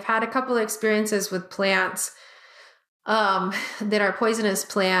profound. I've had a couple of experiences with plants that are poisonous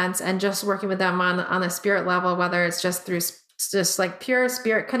plants, and just working with them on a spirit level, whether it's just through just like pure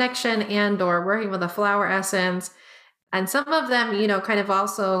spirit connection and or working with a flower essence. And some of them, kind of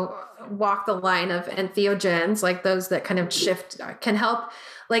also walk the line of entheogens, like those that kind of can help,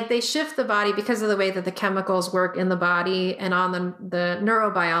 like they shift the body because of the way that the chemicals work in the body and on the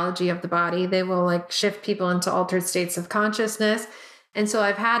neurobiology of the body. They will like shift people into altered states of consciousness. And so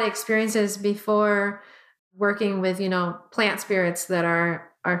I've had experiences before working with, plant spirits that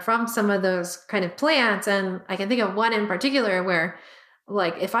are from some of those kind of plants. And I can think of one in particular where,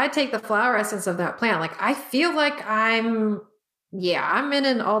 like, if I take the flower essence of that plant, like I feel like I'm in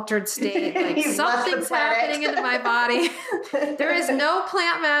an altered state. Like something's happening into my body. There is no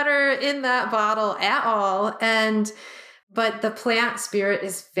plant matter in that bottle at all. But the plant spirit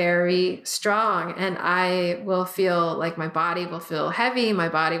is very strong, and I will feel like my body will feel heavy. My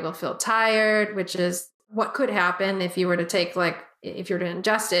body will feel tired, which is what could happen if you were to take, like, if you were to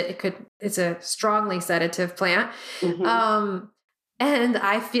ingest it, it's a strongly sedative plant. Mm-hmm. And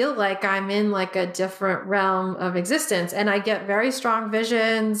I feel like I'm in like a different realm of existence, and I get very strong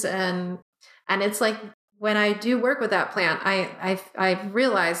visions. And it's like, when I do work with that plant, I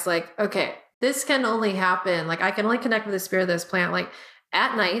realize like, okay, this can only happen. Like I can only connect with the spirit of this plant, like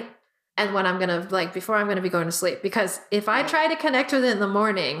at night. And when I'm going to before I'm going to be going to sleep, because if I try to connect with it in the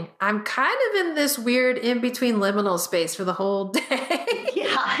morning, I'm kind of in this weird in between liminal space for the whole day.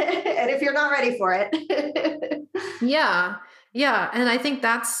 Yeah. And if you're not ready for it. Yeah. Yeah. And I think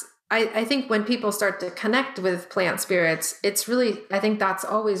I think when people start to connect with plant spirits, I think that's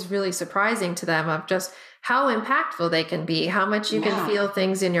always really surprising to them, of just how impactful they can be, how much you can feel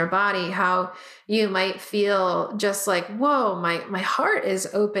things in your body, how you might feel just like, whoa, my heart is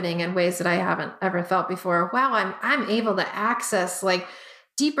opening in ways that I haven't ever felt before. Wow. I'm able to access like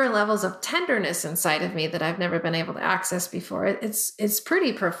deeper levels of tenderness inside of me that I've never been able to access before. It's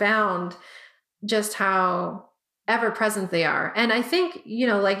pretty profound just how ever present they are. And I think,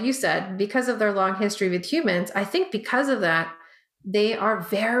 like you said, because of their long history with humans, I think because of that, they are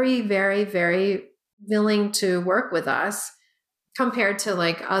very, very, very willing to work with us compared to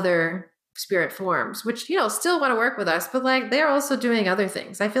like other spirit forms, which, still want to work with us, but like they're also doing other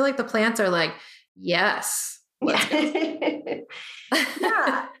things. I feel like the plants are like, yes, let's go.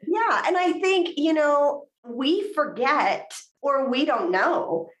 Yeah. And I think, we forget, or we don't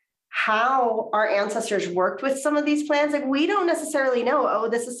know how our ancestors worked with some of these plants. Like we don't necessarily know, oh,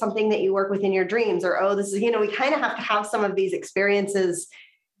 this is something that you work with in your dreams, or, oh, this is, we kind of have to have some of these experiences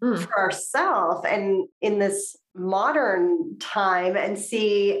for ourselves and in this modern time, and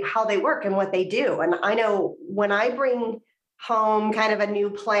see how they work and what they do. And I know when I bring home kind of a new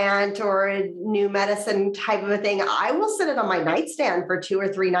plant or a new medicine type of a thing, I will sit it on my nightstand for 2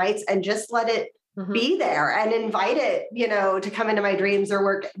 or 3 nights and just let it be there and invite it, to come into my dreams or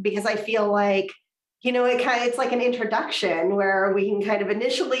work, because I feel like, it's like an introduction where we can kind of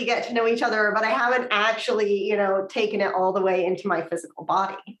initially get to know each other, but I haven't actually, taken it all the way into my physical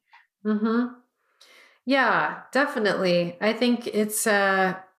body. Mm-hmm. Yeah, definitely. I think it's,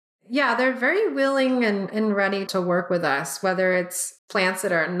 they're very willing and ready to work with us, whether it's plants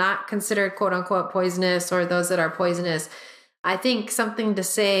that are not considered quote unquote poisonous or those that are poisonous. I think something to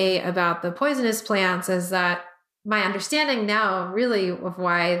say about the poisonous plants is that my understanding now really of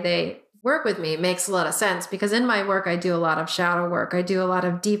why they work with me makes a lot of sense, because in my work, I do a lot of shadow work. I do a lot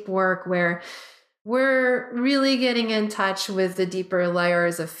of deep work where we're really getting in touch with the deeper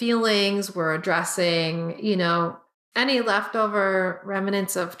layers of feelings. We're addressing, any leftover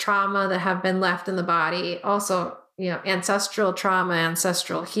remnants of trauma that have been left in the body. Also, ancestral trauma,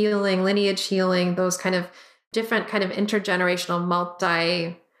 ancestral healing, lineage healing, those kind of different kind of intergenerational,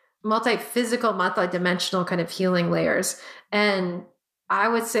 multi-physical, multi-dimensional kind of healing layers. And I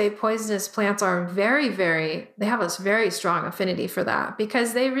would say poisonous plants are they have a very strong affinity for that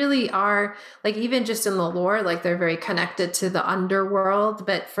because they really are, like, even just in the lore, like they're very connected to the underworld.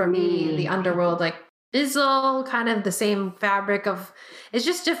 But for me, the underworld, like, is all kind of the same fabric of, it's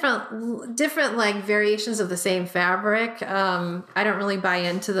just different like variations of the same fabric. I don't really buy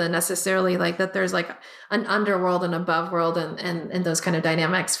into the necessarily like that there's like an underworld and above world and those kind of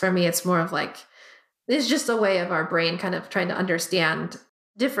dynamics. For me, it's more of like, it's just a way of our brain kind of trying to understand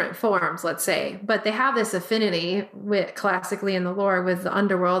different forms, let's say. But they have this affinity with classically in the lore with the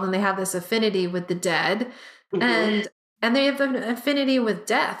underworld, and they have this affinity with the dead. Mm-hmm. And they have an affinity with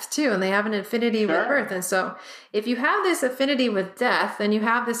death too, and they have an affinity with birth. And so if you have this affinity with death, then you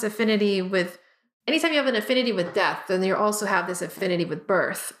have this affinity with, anytime you have an affinity with death, then you also have this affinity with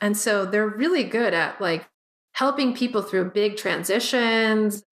birth. And so they're really good at like helping people through big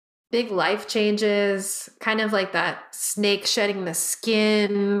transitions, big life changes, kind of like that snake shedding the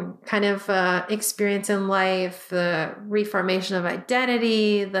skin kind of experience in life, the reformation of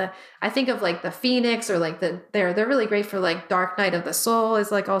identity. I think of like the phoenix, or like they're really great for like dark night of the soul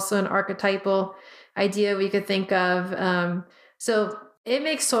is like also an archetypal idea we could think of. So it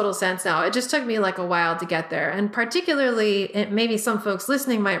makes total sense now. It just took me like a while to get there. And particularly, maybe some folks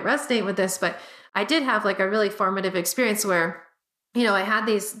listening might resonate with this, but I did have like a really formative experience where, you know, I had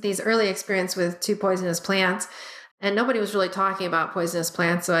these early experience with 2 poisonous plants, and nobody was really talking about poisonous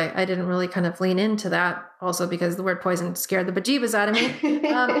plants. So I didn't really kind of lean into that, also because the word poison scared the bejeebas out of me.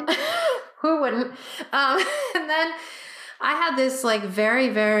 Who wouldn't? And then I had this like very,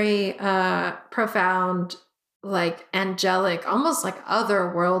 very profound, like angelic, almost like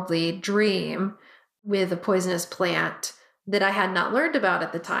otherworldly dream with a poisonous plant that I had not learned about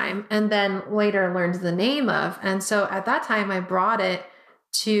at the time, and then later learned the name of. And so at that time, I brought it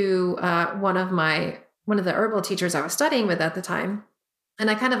to one of the herbal teachers I was studying with at the time. And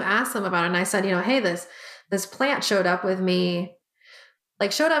I kind of asked them about it. And I said, you know, hey, this plant showed up for me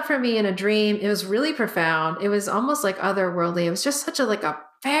in a dream. It was really profound. It was almost like otherworldly. It was just such a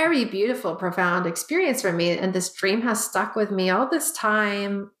very beautiful, profound experience for me. And this dream has stuck with me all this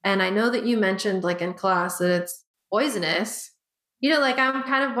time. And I know that you mentioned like in class that it's poisonous, you know, like I'm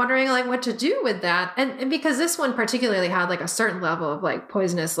kind of wondering like what to do with that. And because this one particularly had like a certain level of like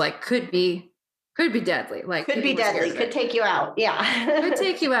poisonous, like could be deadly, like could be deadly, could take you out. Yeah. Could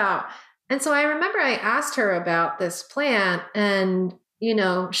take you out. And so I remember I asked her about this plant, and, you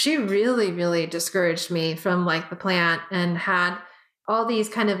know, she really, really discouraged me from like the plant and had all these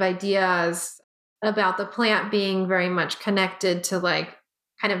kind of ideas about the plant being very much connected to like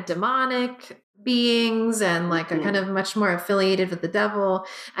kind of demonic beings and like a kind of much more affiliated with the devil.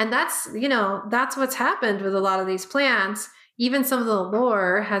 And that's, you know, that's what's happened with a lot of these plants. Even some of the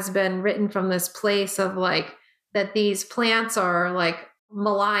lore has been written from this place of like that these plants are like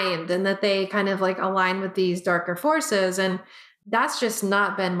maligned and that they kind of like align with these darker forces. And that's just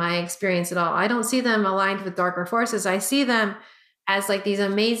not been my experience at all. I don't see them aligned with darker forces. I see them as like these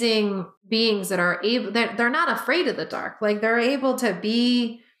amazing beings that are able, they're not afraid of the dark. Like they're able to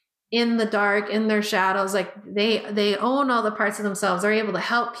be in the dark, in their shadows, like they own all the parts of themselves. They're able to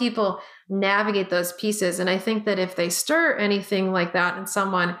help people navigate those pieces. And I think that if they stir anything like that in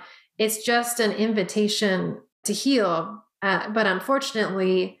someone, it's just an invitation to heal. But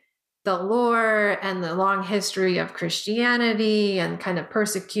unfortunately, the lore and the long history of Christianity and kind of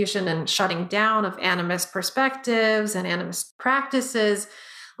persecution and shutting down of animist perspectives and animist practices,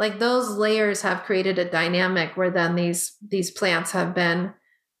 like those layers have created a dynamic where then these plants have been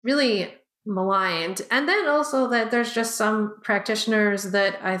really maligned. And then also that there's just some practitioners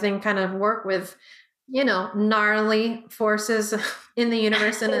that I think kind of work with, you know, gnarly forces in the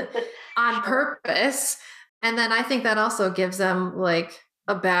universe and on purpose. And then I think that also gives them like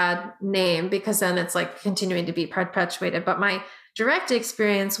a bad name because then it's like continuing to be perpetuated. But my direct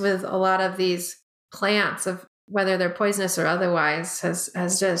experience with a lot of these plants, of whether they're poisonous or otherwise,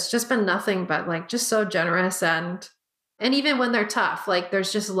 has just been nothing but like just so generous. And even when they're tough, like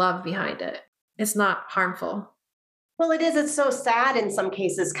there's just love behind it. It's not harmful. Well, it is. It's so sad in some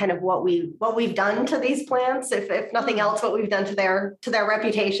cases, kind of what we've done to these plants, if nothing else, what we've done to their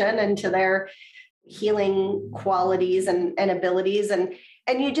reputation and to their healing qualities and abilities. And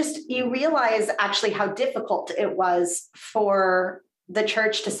you realize actually how difficult it was for the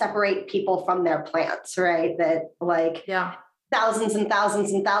church to separate people from their plants, right? That like, yeah. Thousands and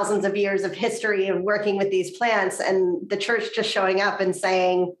thousands and thousands of years of history of working with these plants, and the church just showing up and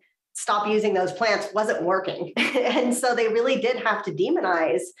saying, stop using those plants wasn't working. And so they really did have to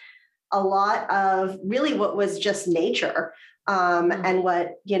demonize a lot of really what was just nature and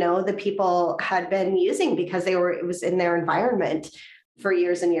what, you know, the people had been using because it was in their environment for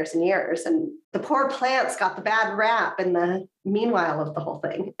years and years and years. And the poor plants got the bad rap in the meanwhile of the whole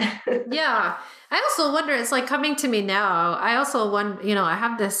thing. Yeah. I also wonder, it's like coming to me now. I also wonder, I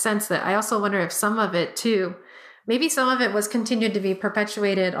have this sense that I also wonder if some of it too, maybe some of it was continued to be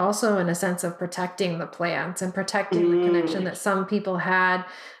perpetuated also in a sense of protecting the plants and protecting the connection that some people had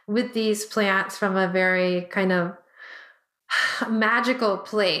with these plants from a very kind of magical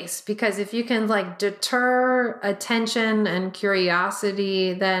place. Because if you can like deter attention and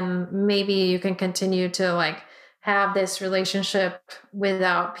curiosity, then maybe you can continue to like have this relationship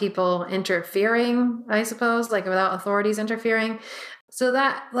without people interfering, I suppose, like without authorities interfering. So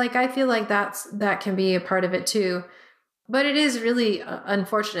that, like, I feel like that can be a part of it too. But it is really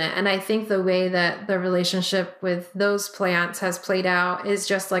unfortunate. And I think the way that the relationship with those plants has played out is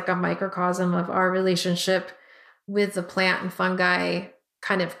just like a microcosm of our relationship with the plant and fungi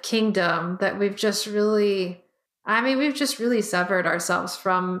kind of kingdom, that we've just really severed ourselves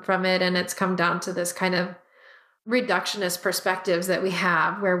from it. And it's come down to this kind of reductionist perspectives that we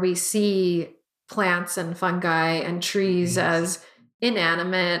have, where we see plants and fungi and trees as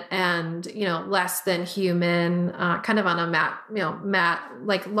inanimate and, less than human, kind of on a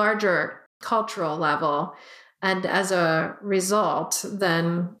like larger cultural level. And as a result,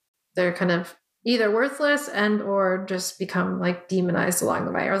 then they're kind of either worthless and or just become like demonized along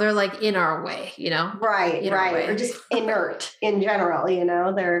the way, or they're like in our way, Right. Or just inert in general,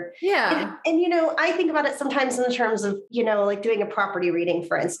 they're, yeah. And I think about it sometimes in terms of, like doing a property reading,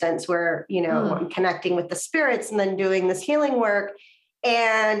 for instance, where, I'm connecting with the spirits and then doing this healing work.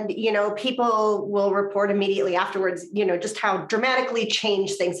 And, people will report immediately afterwards, just how dramatically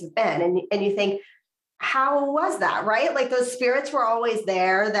changed things have been. And you think, how was that, right? Like those spirits were always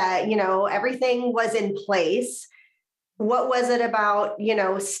there, that, everything was in place. What was it about,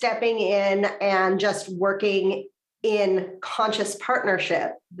 stepping in and just working in conscious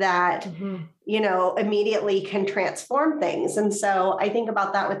partnership that, immediately can transform things? And so I think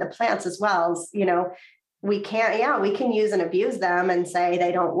about that with the plants as well. As, we can use and abuse them and say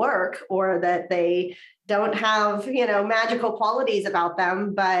they don't work, or that they don't have, magical qualities about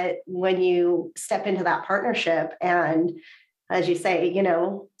them. But when you step into that partnership and, as you say,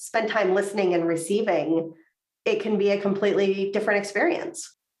 spend time listening and receiving, it can be a completely different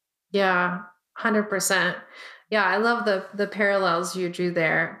experience. Yeah, 100%. Yeah, I love the parallels you drew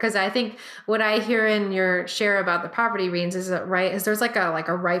there, because I think what I hear in your share about the property readings is that, right, is there's like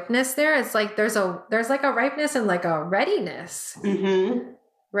a ripeness there. It's like there's like a ripeness and like a readiness,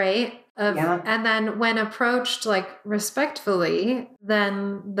 right? And then when approached like respectfully,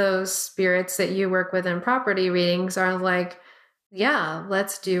 then those spirits that you work with in property readings are like, yeah,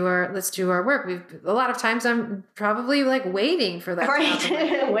 let's do our work. A lot of times I'm probably like waiting for that.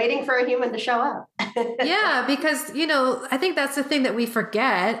 Right. Waiting for a human to show up. Yeah, because, I think that's the thing that we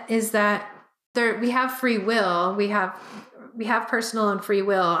forget, is that we have free will. We have personal and free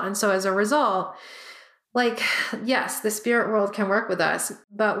will. And so as a result, like, yes, the spirit world can work with us,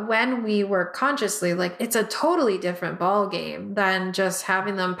 but when we work consciously, like, it's a totally different ball game than just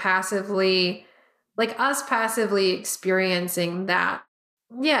having them passively, like us passively experiencing that.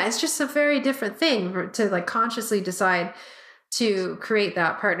 Yeah, it's just a very different thing to like consciously decide to create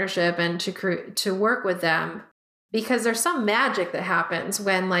that partnership and to work with them, because there's some magic that happens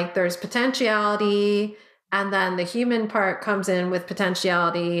when like there's potentiality, and then the human part comes in with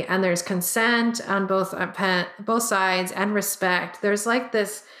potentiality, and there's consent on both sides, and respect. There's like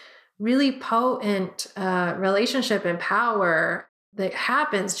this really potent relationship and power that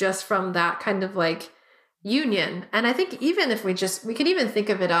happens just from that kind of like union. And I think even if we could even think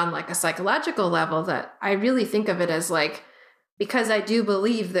of it on like a psychological level, that I really think of it as like, because I do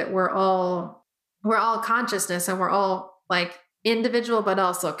believe that we're all consciousness, and we're all like individual, but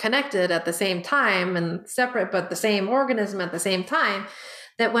also connected at the same time, and separate, but the same organism at the same time,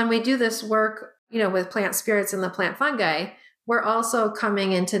 that when we do this work, with plant spirits and the plant fungi, we're also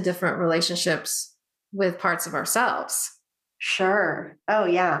coming into different relationships with parts of ourselves. Sure. Oh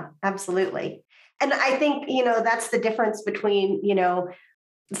yeah, absolutely. And I think, that's the difference between,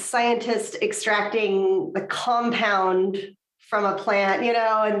 scientists extracting the compound from a plant,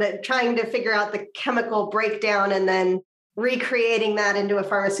 and trying to figure out the chemical breakdown and then recreating that into a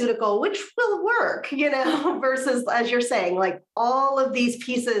pharmaceutical, which will work, versus, as you're saying, like all of these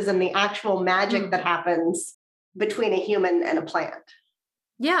pieces and the actual magic that happens between a human and a plant.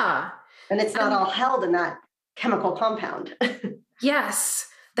 Yeah. And it's not all held in that chemical compound. Yes.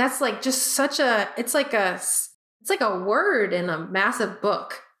 That's like just it's like a word in a massive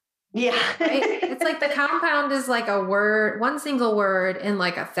book. Yeah. Right? It's like the compound is like a word, one single word in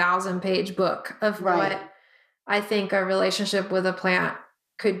like 1,000-page book of what I think a relationship with a plant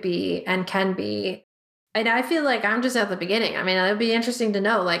could be and can be. And I feel like I'm just at the beginning. I mean, it'd be interesting to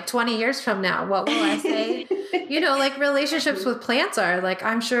know, like 20 years from now, what will I say? Like relationships with plants are like,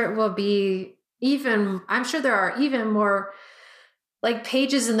 I'm sure it will be I'm sure there are even more like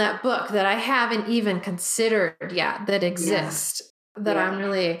pages in that book that I haven't even considered yet that exist that I'm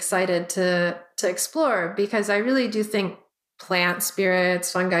really excited to explore, because I really do think plant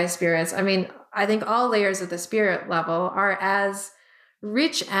spirits, fungi spirits, I mean, I think all layers of the spirit level are as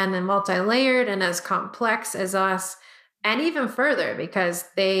rich and multi-layered and as complex as us, and even further, because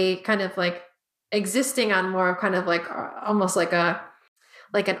they kind of like existing on more kind of like almost like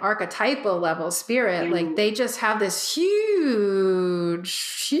an archetypal level spirit, like they just have this huge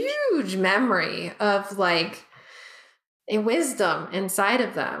memory of like a wisdom inside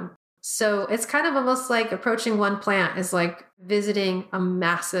of them. So it's kind of almost like approaching one plant is like visiting a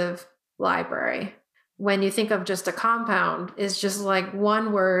massive library. When you think of just a compound, is just like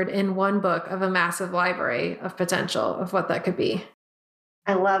one word in one book of a massive library of potential of what that could be.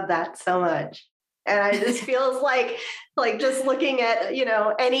 I love that so much. And it just feels like just looking at,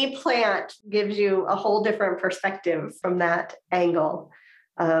 any plant gives you a whole different perspective from that angle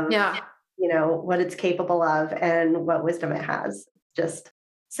of, what it's capable of and what wisdom it has. Just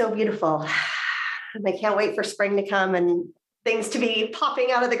so beautiful. And I can't wait for spring to come and things to be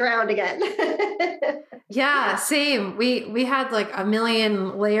popping out of the ground again. Yeah, same. We had like a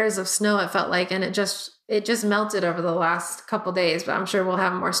million layers of snow, it felt like, and it just melted over the last couple days, but I'm sure we'll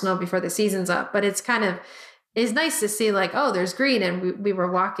have more snow before the season's up. But it's nice to see like, oh, there's green. And we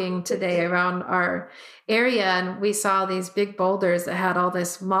were walking today around our area and we saw these big boulders that had all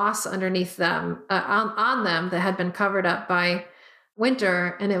this moss underneath them, on them, that had been covered up by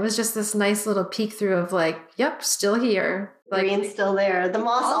winter. And it was just this nice little peek through of like, yep, still here. Like, green's still there. The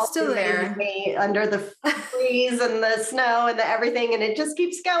moss all still there under the freeze and the snow and the everything, and it just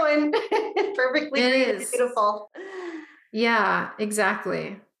keeps going. Perfectly green and beautiful. Yeah,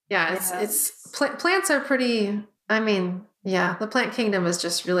 exactly. Yeah, it's plants are pretty. I mean, yeah, the plant kingdom is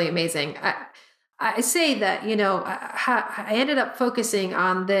just really amazing. I say that I ended up focusing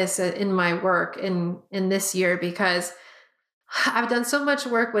on this in my work in this year because I've done so much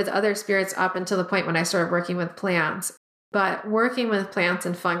work with other spirits up until the point when I started working with plants. But working with plants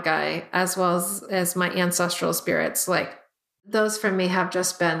and fungi, as well as my ancestral spirits, like those for me have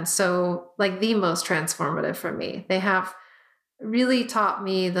just been so like the most transformative for me. They have really taught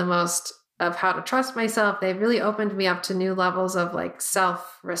me the most of how to trust myself. They've really opened me up to new levels of like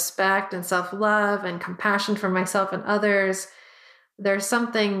self-respect and self-love and compassion for myself and others. There's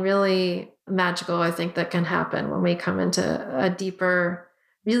something really magical, I think, that can happen when we come into a deeper,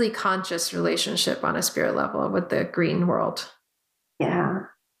 really conscious relationship on a spirit level with the green world. Yeah.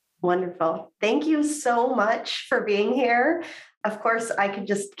 Wonderful. Thank you so much for being here. Of course, I could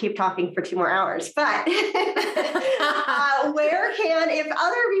just keep talking for 2 more hours, but if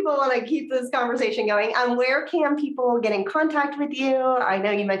other people want to keep this conversation going, where can people get in contact with you? I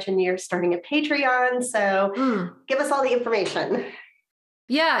know you mentioned you're starting a Patreon, so give us all the information.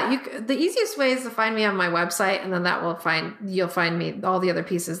 Yeah, the easiest way is to find me on my website, and then you'll find me all the other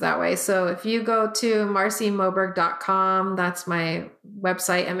pieces that way. So if you go to marcimoberg.com, that's my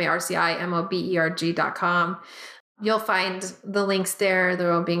website, marcimoberg.com. You'll find the links there.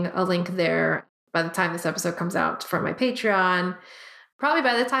 There will be a link there by the time this episode comes out for my Patreon. Probably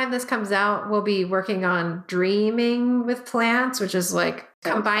by the time this comes out, we'll be working on dreaming with plants, which is like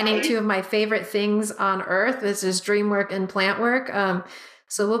combining 2 of my favorite things on earth. This is dream work and plant work.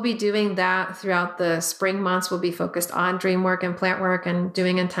 So we'll be doing that throughout the spring months. We'll be focused on dream work and plant work and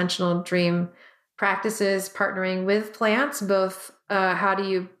doing intentional dream practices, partnering with plants, both how do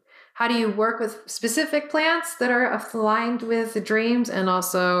you work with specific plants that are aligned with the dreams, and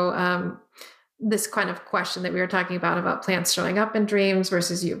also this kind of question that we were talking about plants showing up in dreams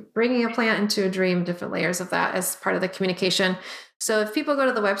versus you bringing a plant into a dream, different layers of that as part of the communication. So if people go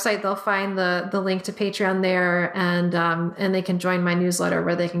to the website, they'll find the link to Patreon there, and they can join my newsletter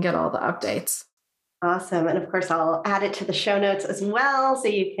where they can get all the updates. Awesome. And of course, I'll add it to the show notes as well, so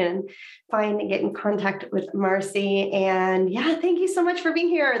you can find and get in contact with Marci. And yeah, thank you so much for being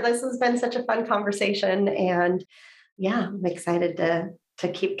here. This has been such a fun conversation. And yeah, I'm excited to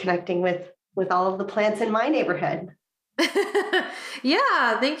keep connecting with all of the plants in my neighborhood.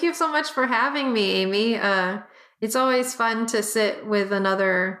 Yeah. Thank you so much for having me, Amy. It's always fun to sit with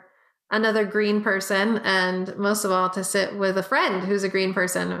another green person, and most of all to sit with a friend who's a green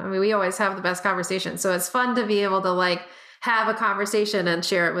person. I mean, we always have the best conversation. So it's fun to be able to like have a conversation and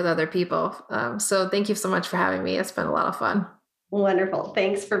share it with other people. So thank you so much for having me. It's been a lot of fun. Wonderful.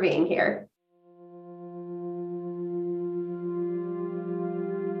 Thanks for being here.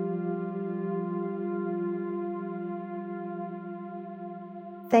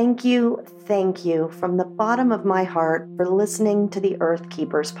 Thank you from the bottom of my heart for listening to the Earth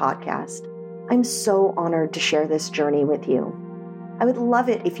Keepers podcast. I'm so honored to share this journey with you. I would love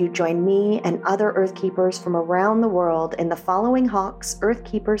it if you join me and other Earth Keepers from around the world in the Following Hawks Earth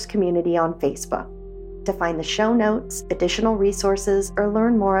Keepers community on Facebook. To find the show notes, additional resources, or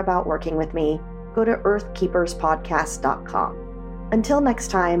learn more about working with me, go to earthkeeperspodcast.com. Until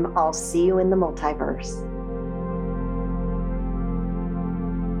next time, I'll see you in the multiverse.